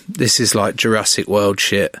hear. This is like Jurassic World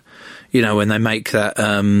shit. When they make that the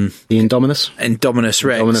Indominus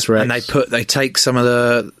Rex, and they take some of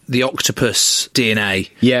the octopus DNA,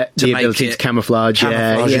 to the ability to camouflage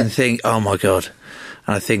and think, oh my god.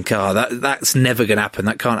 And I think, that's never going to happen.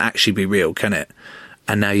 That can't actually be real, can it?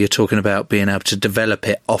 And now you're talking about being able to develop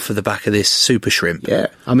it off of the back of this super shrimp. Yeah,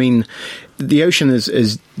 I mean, the ocean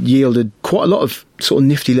has yielded quite a lot of sort of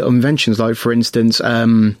nifty little inventions. Like, for instance,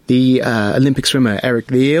 the Olympic swimmer Eric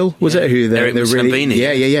the Eel, was it? Who Eric Scambini.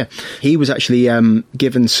 Yeah. He was actually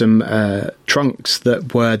given some trunks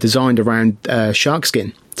that were designed around shark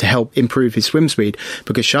skin to help improve his swim speed,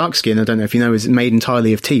 because shark skin, I don't know if you know, is made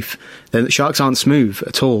entirely of teeth. Sharks aren't smooth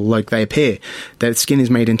at all like they appear. Their skin is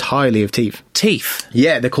made entirely of teeth. Teeth?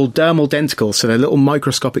 Yeah, they're called dermal denticles, so they're little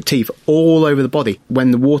microscopic teeth all over the body.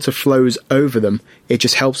 When the water flows over them, it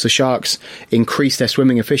just helps the sharks increase their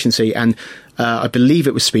swimming efficiency, and I believe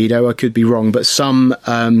it was Speedo, I could be wrong, but some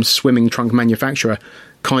swimming trunk manufacturer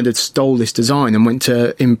kind of stole this design and went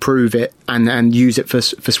to improve it and use it for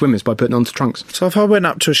swimmers by putting onto trunks. So if I went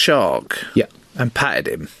up to a shark and patted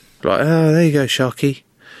him, like, oh, there you go, Sharky.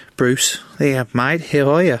 Bruce, there you have, mate.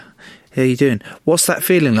 How are you? How you doing? What's that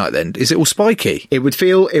feeling like then? Is it all spiky? It would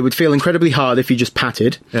feel incredibly hard if you just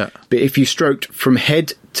patted. Yeah. But if you stroked from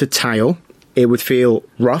head to tail, it would feel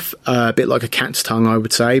rough, a bit like a cat's tongue, I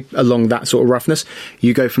would say, along that sort of roughness.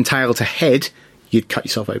 You go from tail to head, you'd cut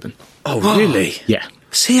yourself open. Oh, really? Yeah.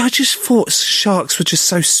 See, I just thought sharks were just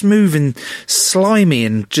so smooth and slimy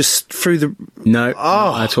and just through the... No,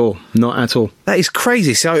 not at all. Not at all. That is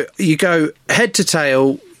crazy. So you go head to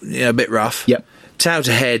tail, a bit rough. Yep. Tail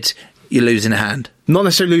to head, you're losing a hand. Not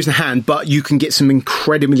necessarily losing a hand, but you can get some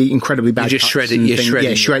incredibly bad You're just cuts shredding. You're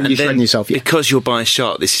shredding yourself. Yeah. Because you're by a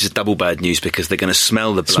shark, this is double bad news, because they're going to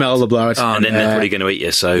smell the blood. And then they're probably going to eat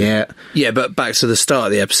you. So Yeah, but back to the start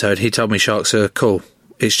of the episode, he told me sharks are cool.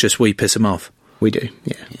 It's just we piss them off. We do,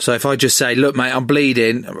 yeah. So if I just say, look, mate, I'm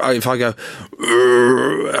bleeding, if I go,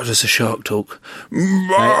 how does a shark talk?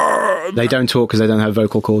 They don't talk because they don't have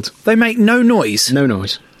vocal cords. They make no noise? No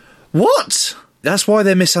noise. What? That's why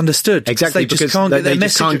they're misunderstood. Exactly, they just can't get their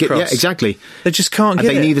message across. Yeah, exactly. They just can't get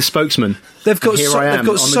it. They need a spokesman. They've got Here I am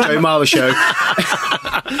on the Joe Marler show.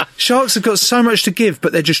 Sharks have got so much to give,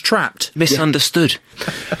 but they're just trapped. Misunderstood.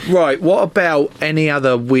 Right, what about any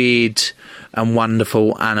other weird and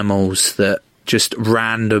wonderful animals just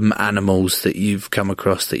random animals that you've come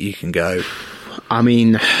across that you can go? I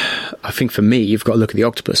mean, I think for me, you've got to look at the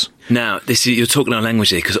octopus. Now, you're talking our language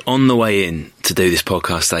here, because on the way in to do this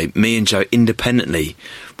podcast today, me and Joe independently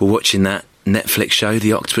were watching that Netflix show,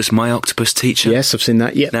 The Octopus, My Octopus Teacher. Yes, I've seen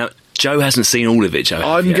that, yeah. Now, Joe hasn't seen all of it, Joe.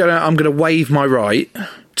 I'm gonna waive my right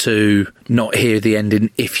to not hear the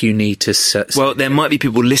ending if you need to... Well, there might be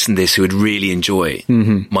people listening to this who would really enjoy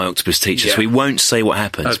My Octopus Teacher, so we won't say what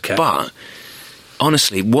happens. Okay. But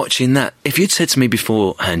honestly, watching that, if you'd said to me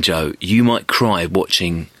beforehand, Joe, you might cry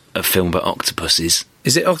watching a film about octopuses.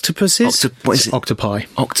 Is it octopuses? What is it? Octopi.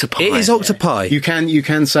 Octopi. It is octopi. You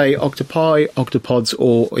can say octopi, octopods,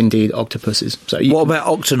 or indeed octopuses. So What about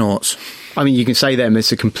octonauts? I mean, you can say them.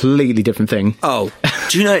 It's a completely different thing. Oh.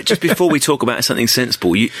 Do you know, just before we talk about something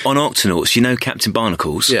sensible, on Octonauts, you know Captain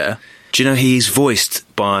Barnacles? Yeah. Do you know he's voiced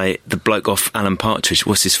by the bloke off Alan Partridge?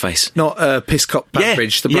 What's his face? Not Piscop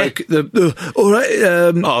Bambridge, the yeah. bloke. All right.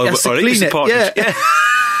 Has to clean it. Partridge. Yeah.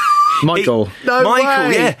 Michael. No Michael,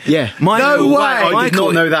 way. Yeah. Michael, No way. I did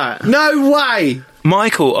not know that. No way.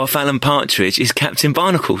 Michael off Alan Partridge is Captain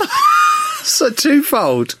Barnacles. So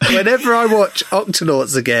twofold. Whenever I watch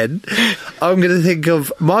Octonauts again, I'm going to think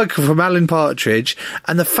of Michael from Alan Partridge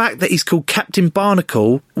and the fact that he's called Captain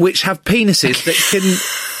Barnacle, which have penises that can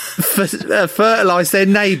fertilise their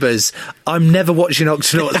neighbours. I'm never watching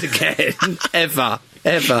Octonauts again. Ever.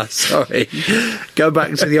 Sorry. Go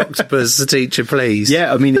back to the octopus teacher, please.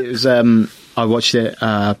 Yeah, I mean, it was... I watched it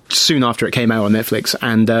soon after it came out on Netflix,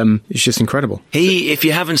 and it's just incredible. If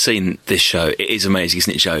you haven't seen this show, it is amazing,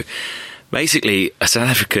 isn't it, Joe? Basically, a South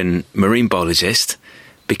African marine biologist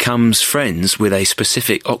becomes friends with a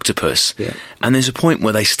specific octopus. Yeah. And there's a point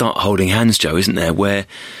where they start holding hands, Joe, isn't there? Where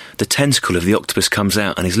the tentacle of the octopus comes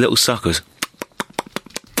out and his little suckers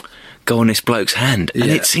go on this bloke's hand. And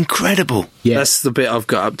it's incredible. Yeah. That's the bit I've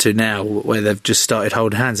got up to now, where they've just started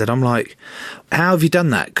holding hands. And I'm like, how have you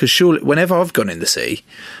done that? Because surely, whenever I've gone in the sea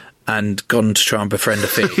and gone to try and befriend a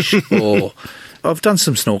fish, or... I've done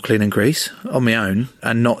some snorkelling in Greece on my own,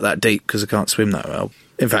 and not that deep because I can't swim that well.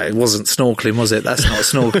 In fact, it wasn't snorkelling, was it? That's not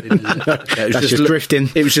snorkelling. Is it? Yeah, it was That's just drifting.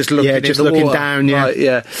 It was just looking, just in the looking water. down. Yeah, Right,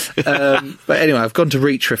 yeah. But anyway, I've gone to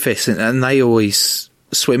reach for fish, and they always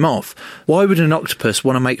swim off. Why would an octopus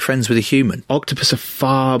want to make friends with a human? Octopus are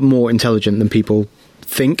far more intelligent than people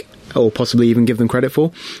think, or possibly even give them credit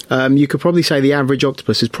for. You could probably say the average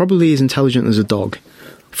octopus is probably as intelligent as a dog.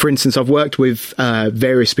 For instance, I've worked with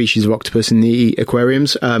various species of octopus in the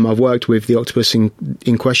aquariums. I've worked with the octopus in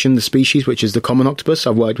question, the species, which is the common octopus.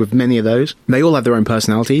 I've worked with many of those. They all have their own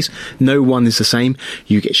personalities. No one is the same.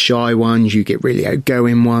 You get shy ones, you get really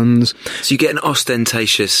outgoing ones. So you get an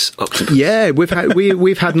ostentatious octopus. Yeah, we've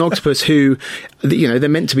had an octopus who, they're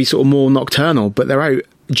meant to be sort of more nocturnal, but they're out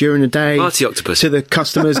during the day, party octopus, to the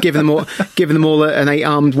customers, giving them all an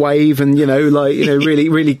 8-armed wave, and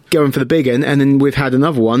really going for the big one. And then we've had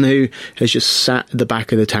another one who has just sat at the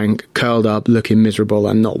back of the tank, curled up, looking miserable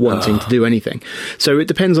and not wanting to do anything. So it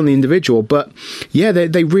depends on the individual, but yeah,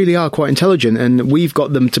 they really are quite intelligent, and we've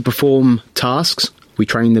got them to perform tasks. We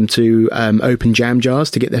train them to open jam jars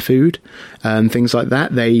to get their food, things like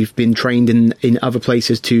that. They've been trained in other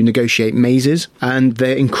places to negotiate mazes, and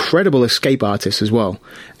they're incredible escape artists as well.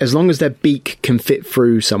 As long as their beak can fit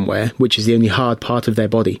through somewhere, which is the only hard part of their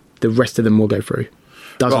body, the rest of them will go through.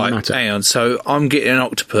 Doesn't matter. Hang on, so I'm getting an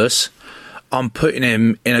octopus, I'm putting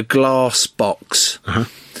him in a glass box,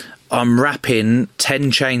 I'm wrapping 10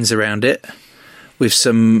 chains around it with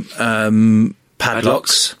some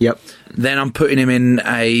padlocks. Yep. Then I'm putting him in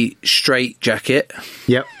a straight jacket.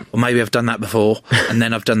 Yep. Or maybe I've done that before, and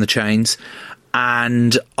then I've done the chains,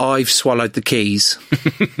 and I've swallowed the keys.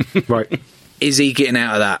 Right. Is he getting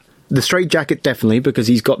out of that? The straight jacket, definitely, because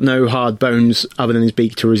he's got no hard bones other than his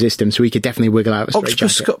beak to resist him, so he could definitely wiggle out of a straight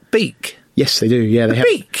Octopus jacket. got beak? Yes, they do. Yeah, they have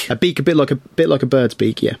beak? a beak, a bit like a bird's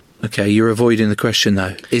beak. Yeah. Okay, you're avoiding the question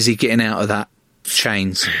though. Is he getting out of that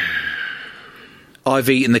chains? I've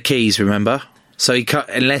eaten the keys, remember? So he can't,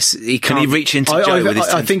 unless he can't. Can he reach into Joe with his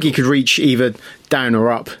I think he could reach either down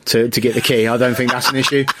or up to get the key. I don't think that's an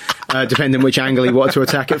issue, depending which angle he wanted to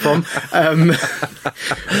attack it from. So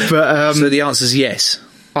the answer is yes.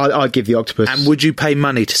 I'd give the octopus. And would you pay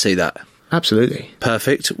money to see that? Absolutely.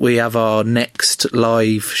 Perfect. We have our next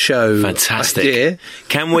live show. Fantastic. Idea.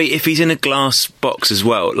 Can we, if he's in a glass box as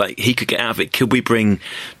well, like he could get out of it, could we bring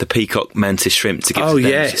the peacock mantis shrimp to give us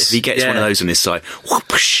yes. If he gets one of those on his side.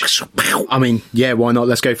 I mean, yeah, why not?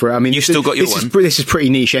 Let's go for it. I mean, You've still got your one. This is pretty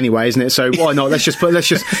niche anyway, isn't it? So why not? Let's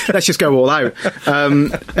just go all out.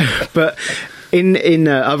 But in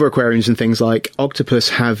other aquariums and things, like octopus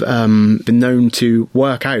have been known to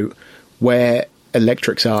work out where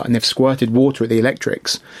electrics are, and they've squirted water at the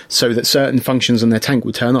electrics so that certain functions on their tank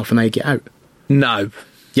will turn off and they get out. No.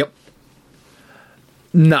 Yep.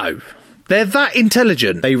 No. They're that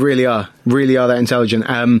intelligent. They really are that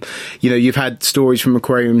intelligent. You've had stories from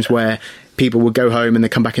aquariums where people would go home and they'd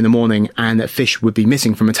come back in the morning and a fish would be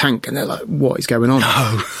missing from a tank, and they're like, what is going on?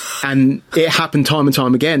 No. And it happened time and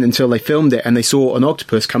time again until they filmed it and they saw an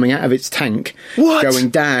octopus coming out of its tank, going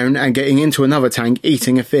down and getting into another tank,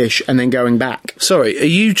 eating a fish, and then going back. Sorry, are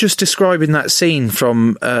you just describing that scene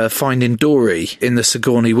from Finding Dory in the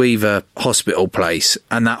Sigourney Weaver hospital place,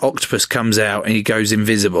 and that octopus comes out and he goes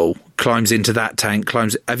invisible, climbs into that tank,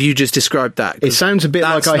 have you just described that? It sounds a bit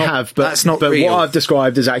like I have, but that's not but real. what I've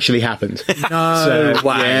described has actually happened. No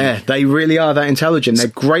way. Yeah, they really are that intelligent. They're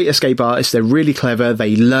great escape artists. They're really clever.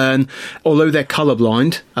 They learn, although they're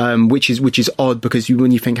colourblind, which is odd, because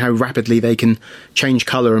when you think how rapidly they can change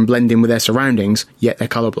colour and blend in with their surroundings, yet they're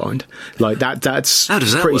colourblind. Like that's How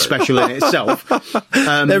does that pretty work? special in itself.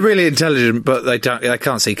 They're really intelligent, but they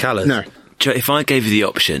can't see colours. No. Joe, if I gave you the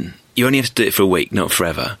option, you only have to do it for a week, not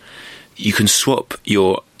forever. You can swap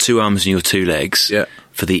your 2 arms and your 2 legs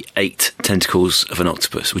for the 8 tentacles of an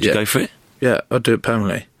octopus. Would you go for it? Yeah, I'd do it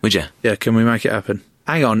permanently. Would you? Yeah, can we make it happen?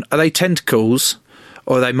 Hang on, are they tentacles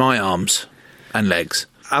or are they my arms and legs?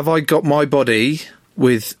 Have I got my body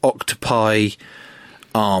with octopi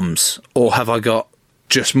arms, or have I got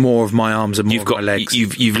just more of my arms and more of my legs?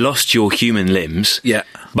 You've lost your human limbs, Yeah.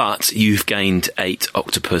 but you've gained 8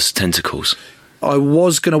 octopus tentacles. I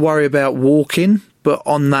was going to worry about walking, but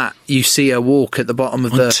on that, you see her walk at the bottom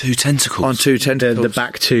of On 2 tentacles. On 2 tentacles. The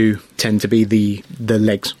back 2 tend to be the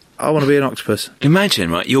legs. I want to be an octopus.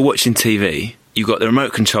 Imagine, right, you're watching TV, you've got the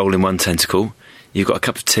remote control in one tentacle, you've got a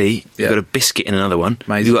cup of tea, you've got a biscuit in another one,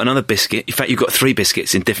 Amazing. you've got another biscuit, in fact you've got 3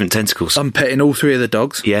 biscuits in different tentacles. I'm petting all 3 of the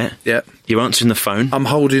dogs. Yeah. Yeah. You're answering the phone. I'm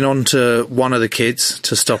holding on to one of the kids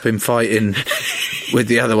to stop him fighting with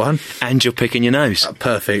the other one. And you're picking your nose.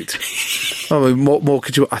 Perfect. I mean, what more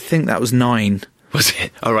could you... I think that was 9. Was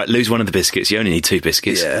it? All right, lose one of the biscuits. You only need 2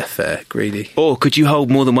 biscuits. Yeah, fair. Greedy. Or could you hold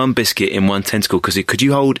more than 1 biscuit in one tentacle? Because could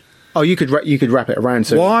you hold... Oh, you could wrap it around.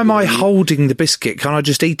 So Why am I holding the biscuit? Can't I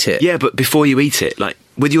just eat it? Yeah, but before you eat it, like,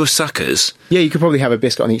 with your suckers... Yeah, you could probably have a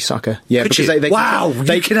biscuit on each sucker. Yeah, Could because you? they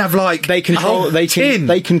They can have like they control a whole tin.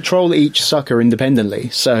 they control each sucker independently.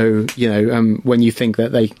 So when you think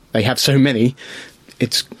that they have so many,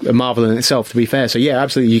 it's a marvel in itself, to be fair. So yeah,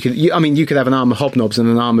 absolutely, you could have an arm of hobnobs and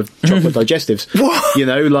an arm of chocolate digestives.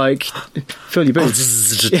 What? Like fill your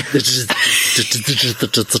boots.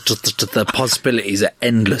 The possibilities are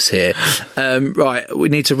endless here. Right, we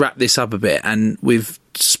need to wrap this up a bit, and we've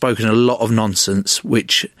spoken a lot of nonsense,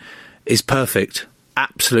 which is perfect,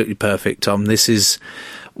 absolutely perfect, Tom. This is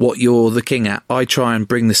what you're the king at. I try and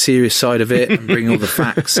bring the serious side of it and bring all the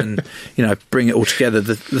facts and bring it all together,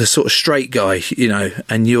 the sort of straight guy,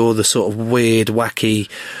 and you're the sort of weird, wacky,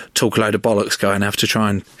 talk a load of bollocks guy, and have to try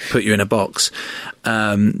and put you in a box.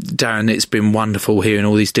 Darren, it's been wonderful hearing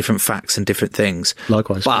all these different facts and different things.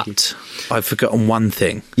 Likewise, thank but I've forgotten one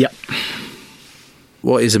thing. Yep.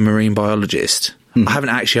 What is a marine biologist? I haven't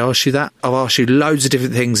actually asked you that. I've asked you loads of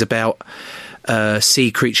different things about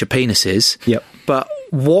sea creature penises. Yep. But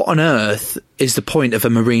what on earth is the point of a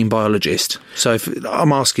marine biologist? So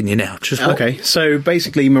I'm asking you now. Okay, so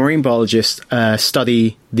basically marine biologists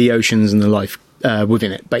study the oceans and the life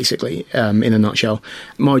within it, basically, in a nutshell.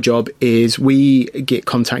 My job is we get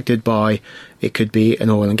contacted by, it could be an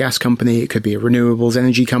oil and gas company, it could be a renewables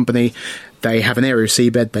energy company. They have an area of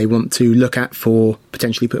seabed they want to look at for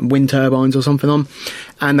potentially putting wind turbines or something on,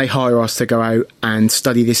 and they hire us to go out and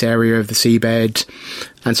study this area of the seabed.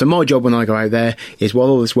 And so my job when I go out there is, while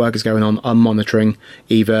all this work is going on, I'm monitoring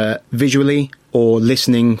either visually or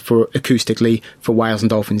listening for acoustically for whales and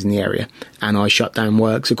dolphins in the area, and I shut down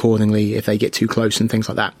works accordingly if they get too close and things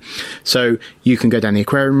like that. So you can go down the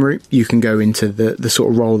aquarium route, you can go into the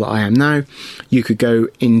sort of role that I am now, you could go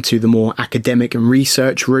into the more academic and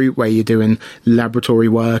research route where you're doing laboratory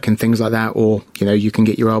work and things like that, or you can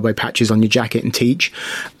get your elbow patches on your jacket and teach.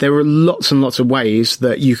 There are lots and lots of ways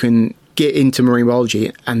that you can get into marine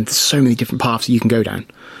biology, and there's so many different paths that you can go down,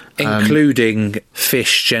 including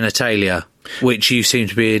fish genitalia, which you seem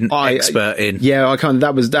to be an expert in. Yeah,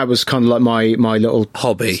 that was kind of like my little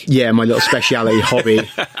hobby. Yeah, my little speciality hobby.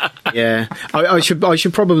 Yeah, I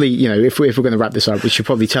should probably, if we're going to wrap this up, we should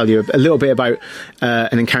probably tell you a little bit about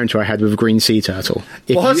an encounter I had with a green sea turtle.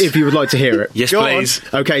 If you would like to hear it. Yes, please.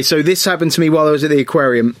 Okay, so this happened to me while I was at the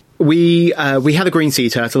aquarium. We had a green sea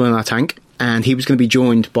turtle in our tank, and he was going to be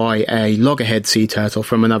joined by a loggerhead sea turtle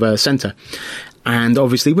from another centre. And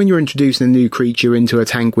obviously, when you're introducing a new creature into a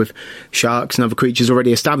tank with sharks and other creatures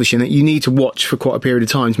already established in it, you need to watch for quite a period of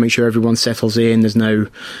time to make sure everyone settles in, there's no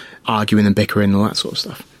arguing and bickering and all that sort of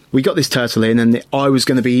stuff. We got this turtle in, and I was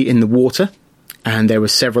going to be in the water, and there were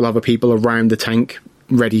several other people around the tank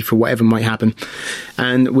ready for whatever might happen.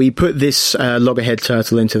 And we put this loggerhead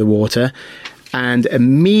turtle into the water, and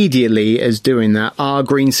immediately as doing that, our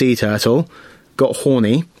green sea turtle got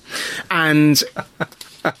horny, and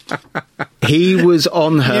he was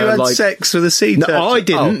on her. You had sex with a sea turtle? No, I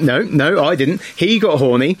didn't. Oh. No, I didn't. He got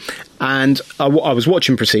horny, and I was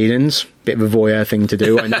watching proceedings. Bit of a voyeur thing to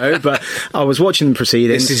do, I know, but I was watching the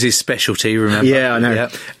proceedings. This is his specialty, remember? Yeah, I know. Yeah.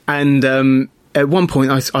 And at one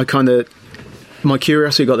point, I kind of, my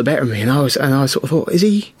curiosity got the better of me, and I sort of thought, is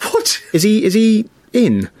he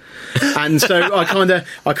in? And so I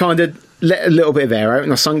kind of let a little bit of air out,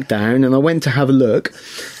 and I sunk down, and I went to have a look,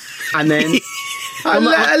 and then I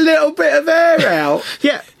let a little bit of air out.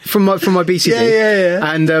 Yeah, from my BCD. Yeah.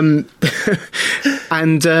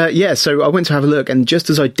 And so I went to have a look, and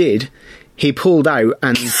just as I did, he pulled out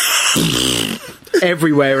and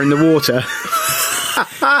everywhere in the water.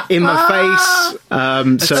 In my face.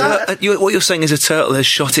 What you're saying is a turtle has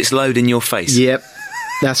shot its load in your face? Yep,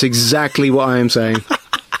 that's exactly what I am saying.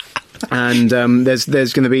 And there's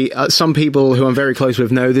going to be some people who I'm very close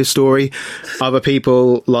with know this story. Other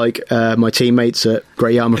people, like my teammates at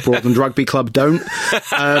Great Yarmouth Broadland Rugby Club, don't.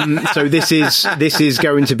 So this is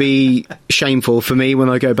going to be shameful for me when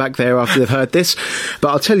I go back there after they've heard this. But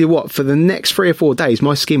I'll tell you what, for the next 3 or 4 days,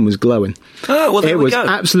 my skin was glowing. Oh, well, there we go. It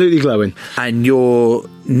was absolutely glowing. And your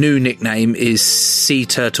new nickname is Sea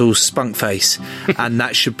Turtle Spunkface, and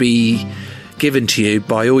that should be given to you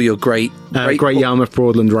by all your great Yarmouth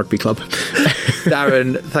Broadland Rugby Club.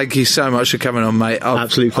 Darren, thank you so much for coming on, mate.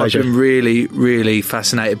 Absolute pleasure. I've been really, really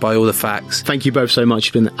fascinated by all the facts. Thank you both so much.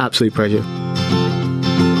 It's been an absolute pleasure.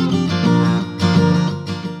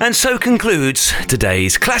 And so concludes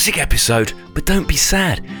today's classic episode, but don't be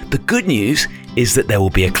sad. The good news is that there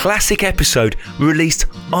will be a classic episode released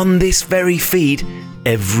on this very feed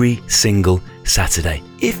every single Saturday.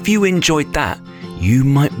 If you enjoyed that, you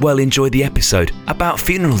might well enjoy the episode about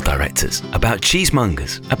funeral directors, about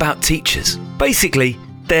cheesemongers, about teachers. Basically,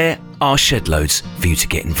 there are shed loads for you to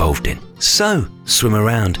get involved in. So, swim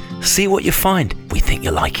around, see what you find. We think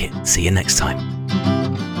you'll like it. See you next time.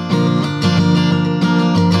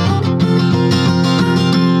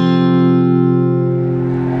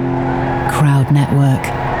 Crowd Network,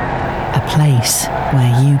 a place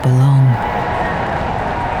where you belong.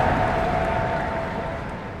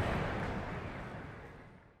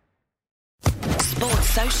 Sports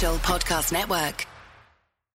Social Podcast Network.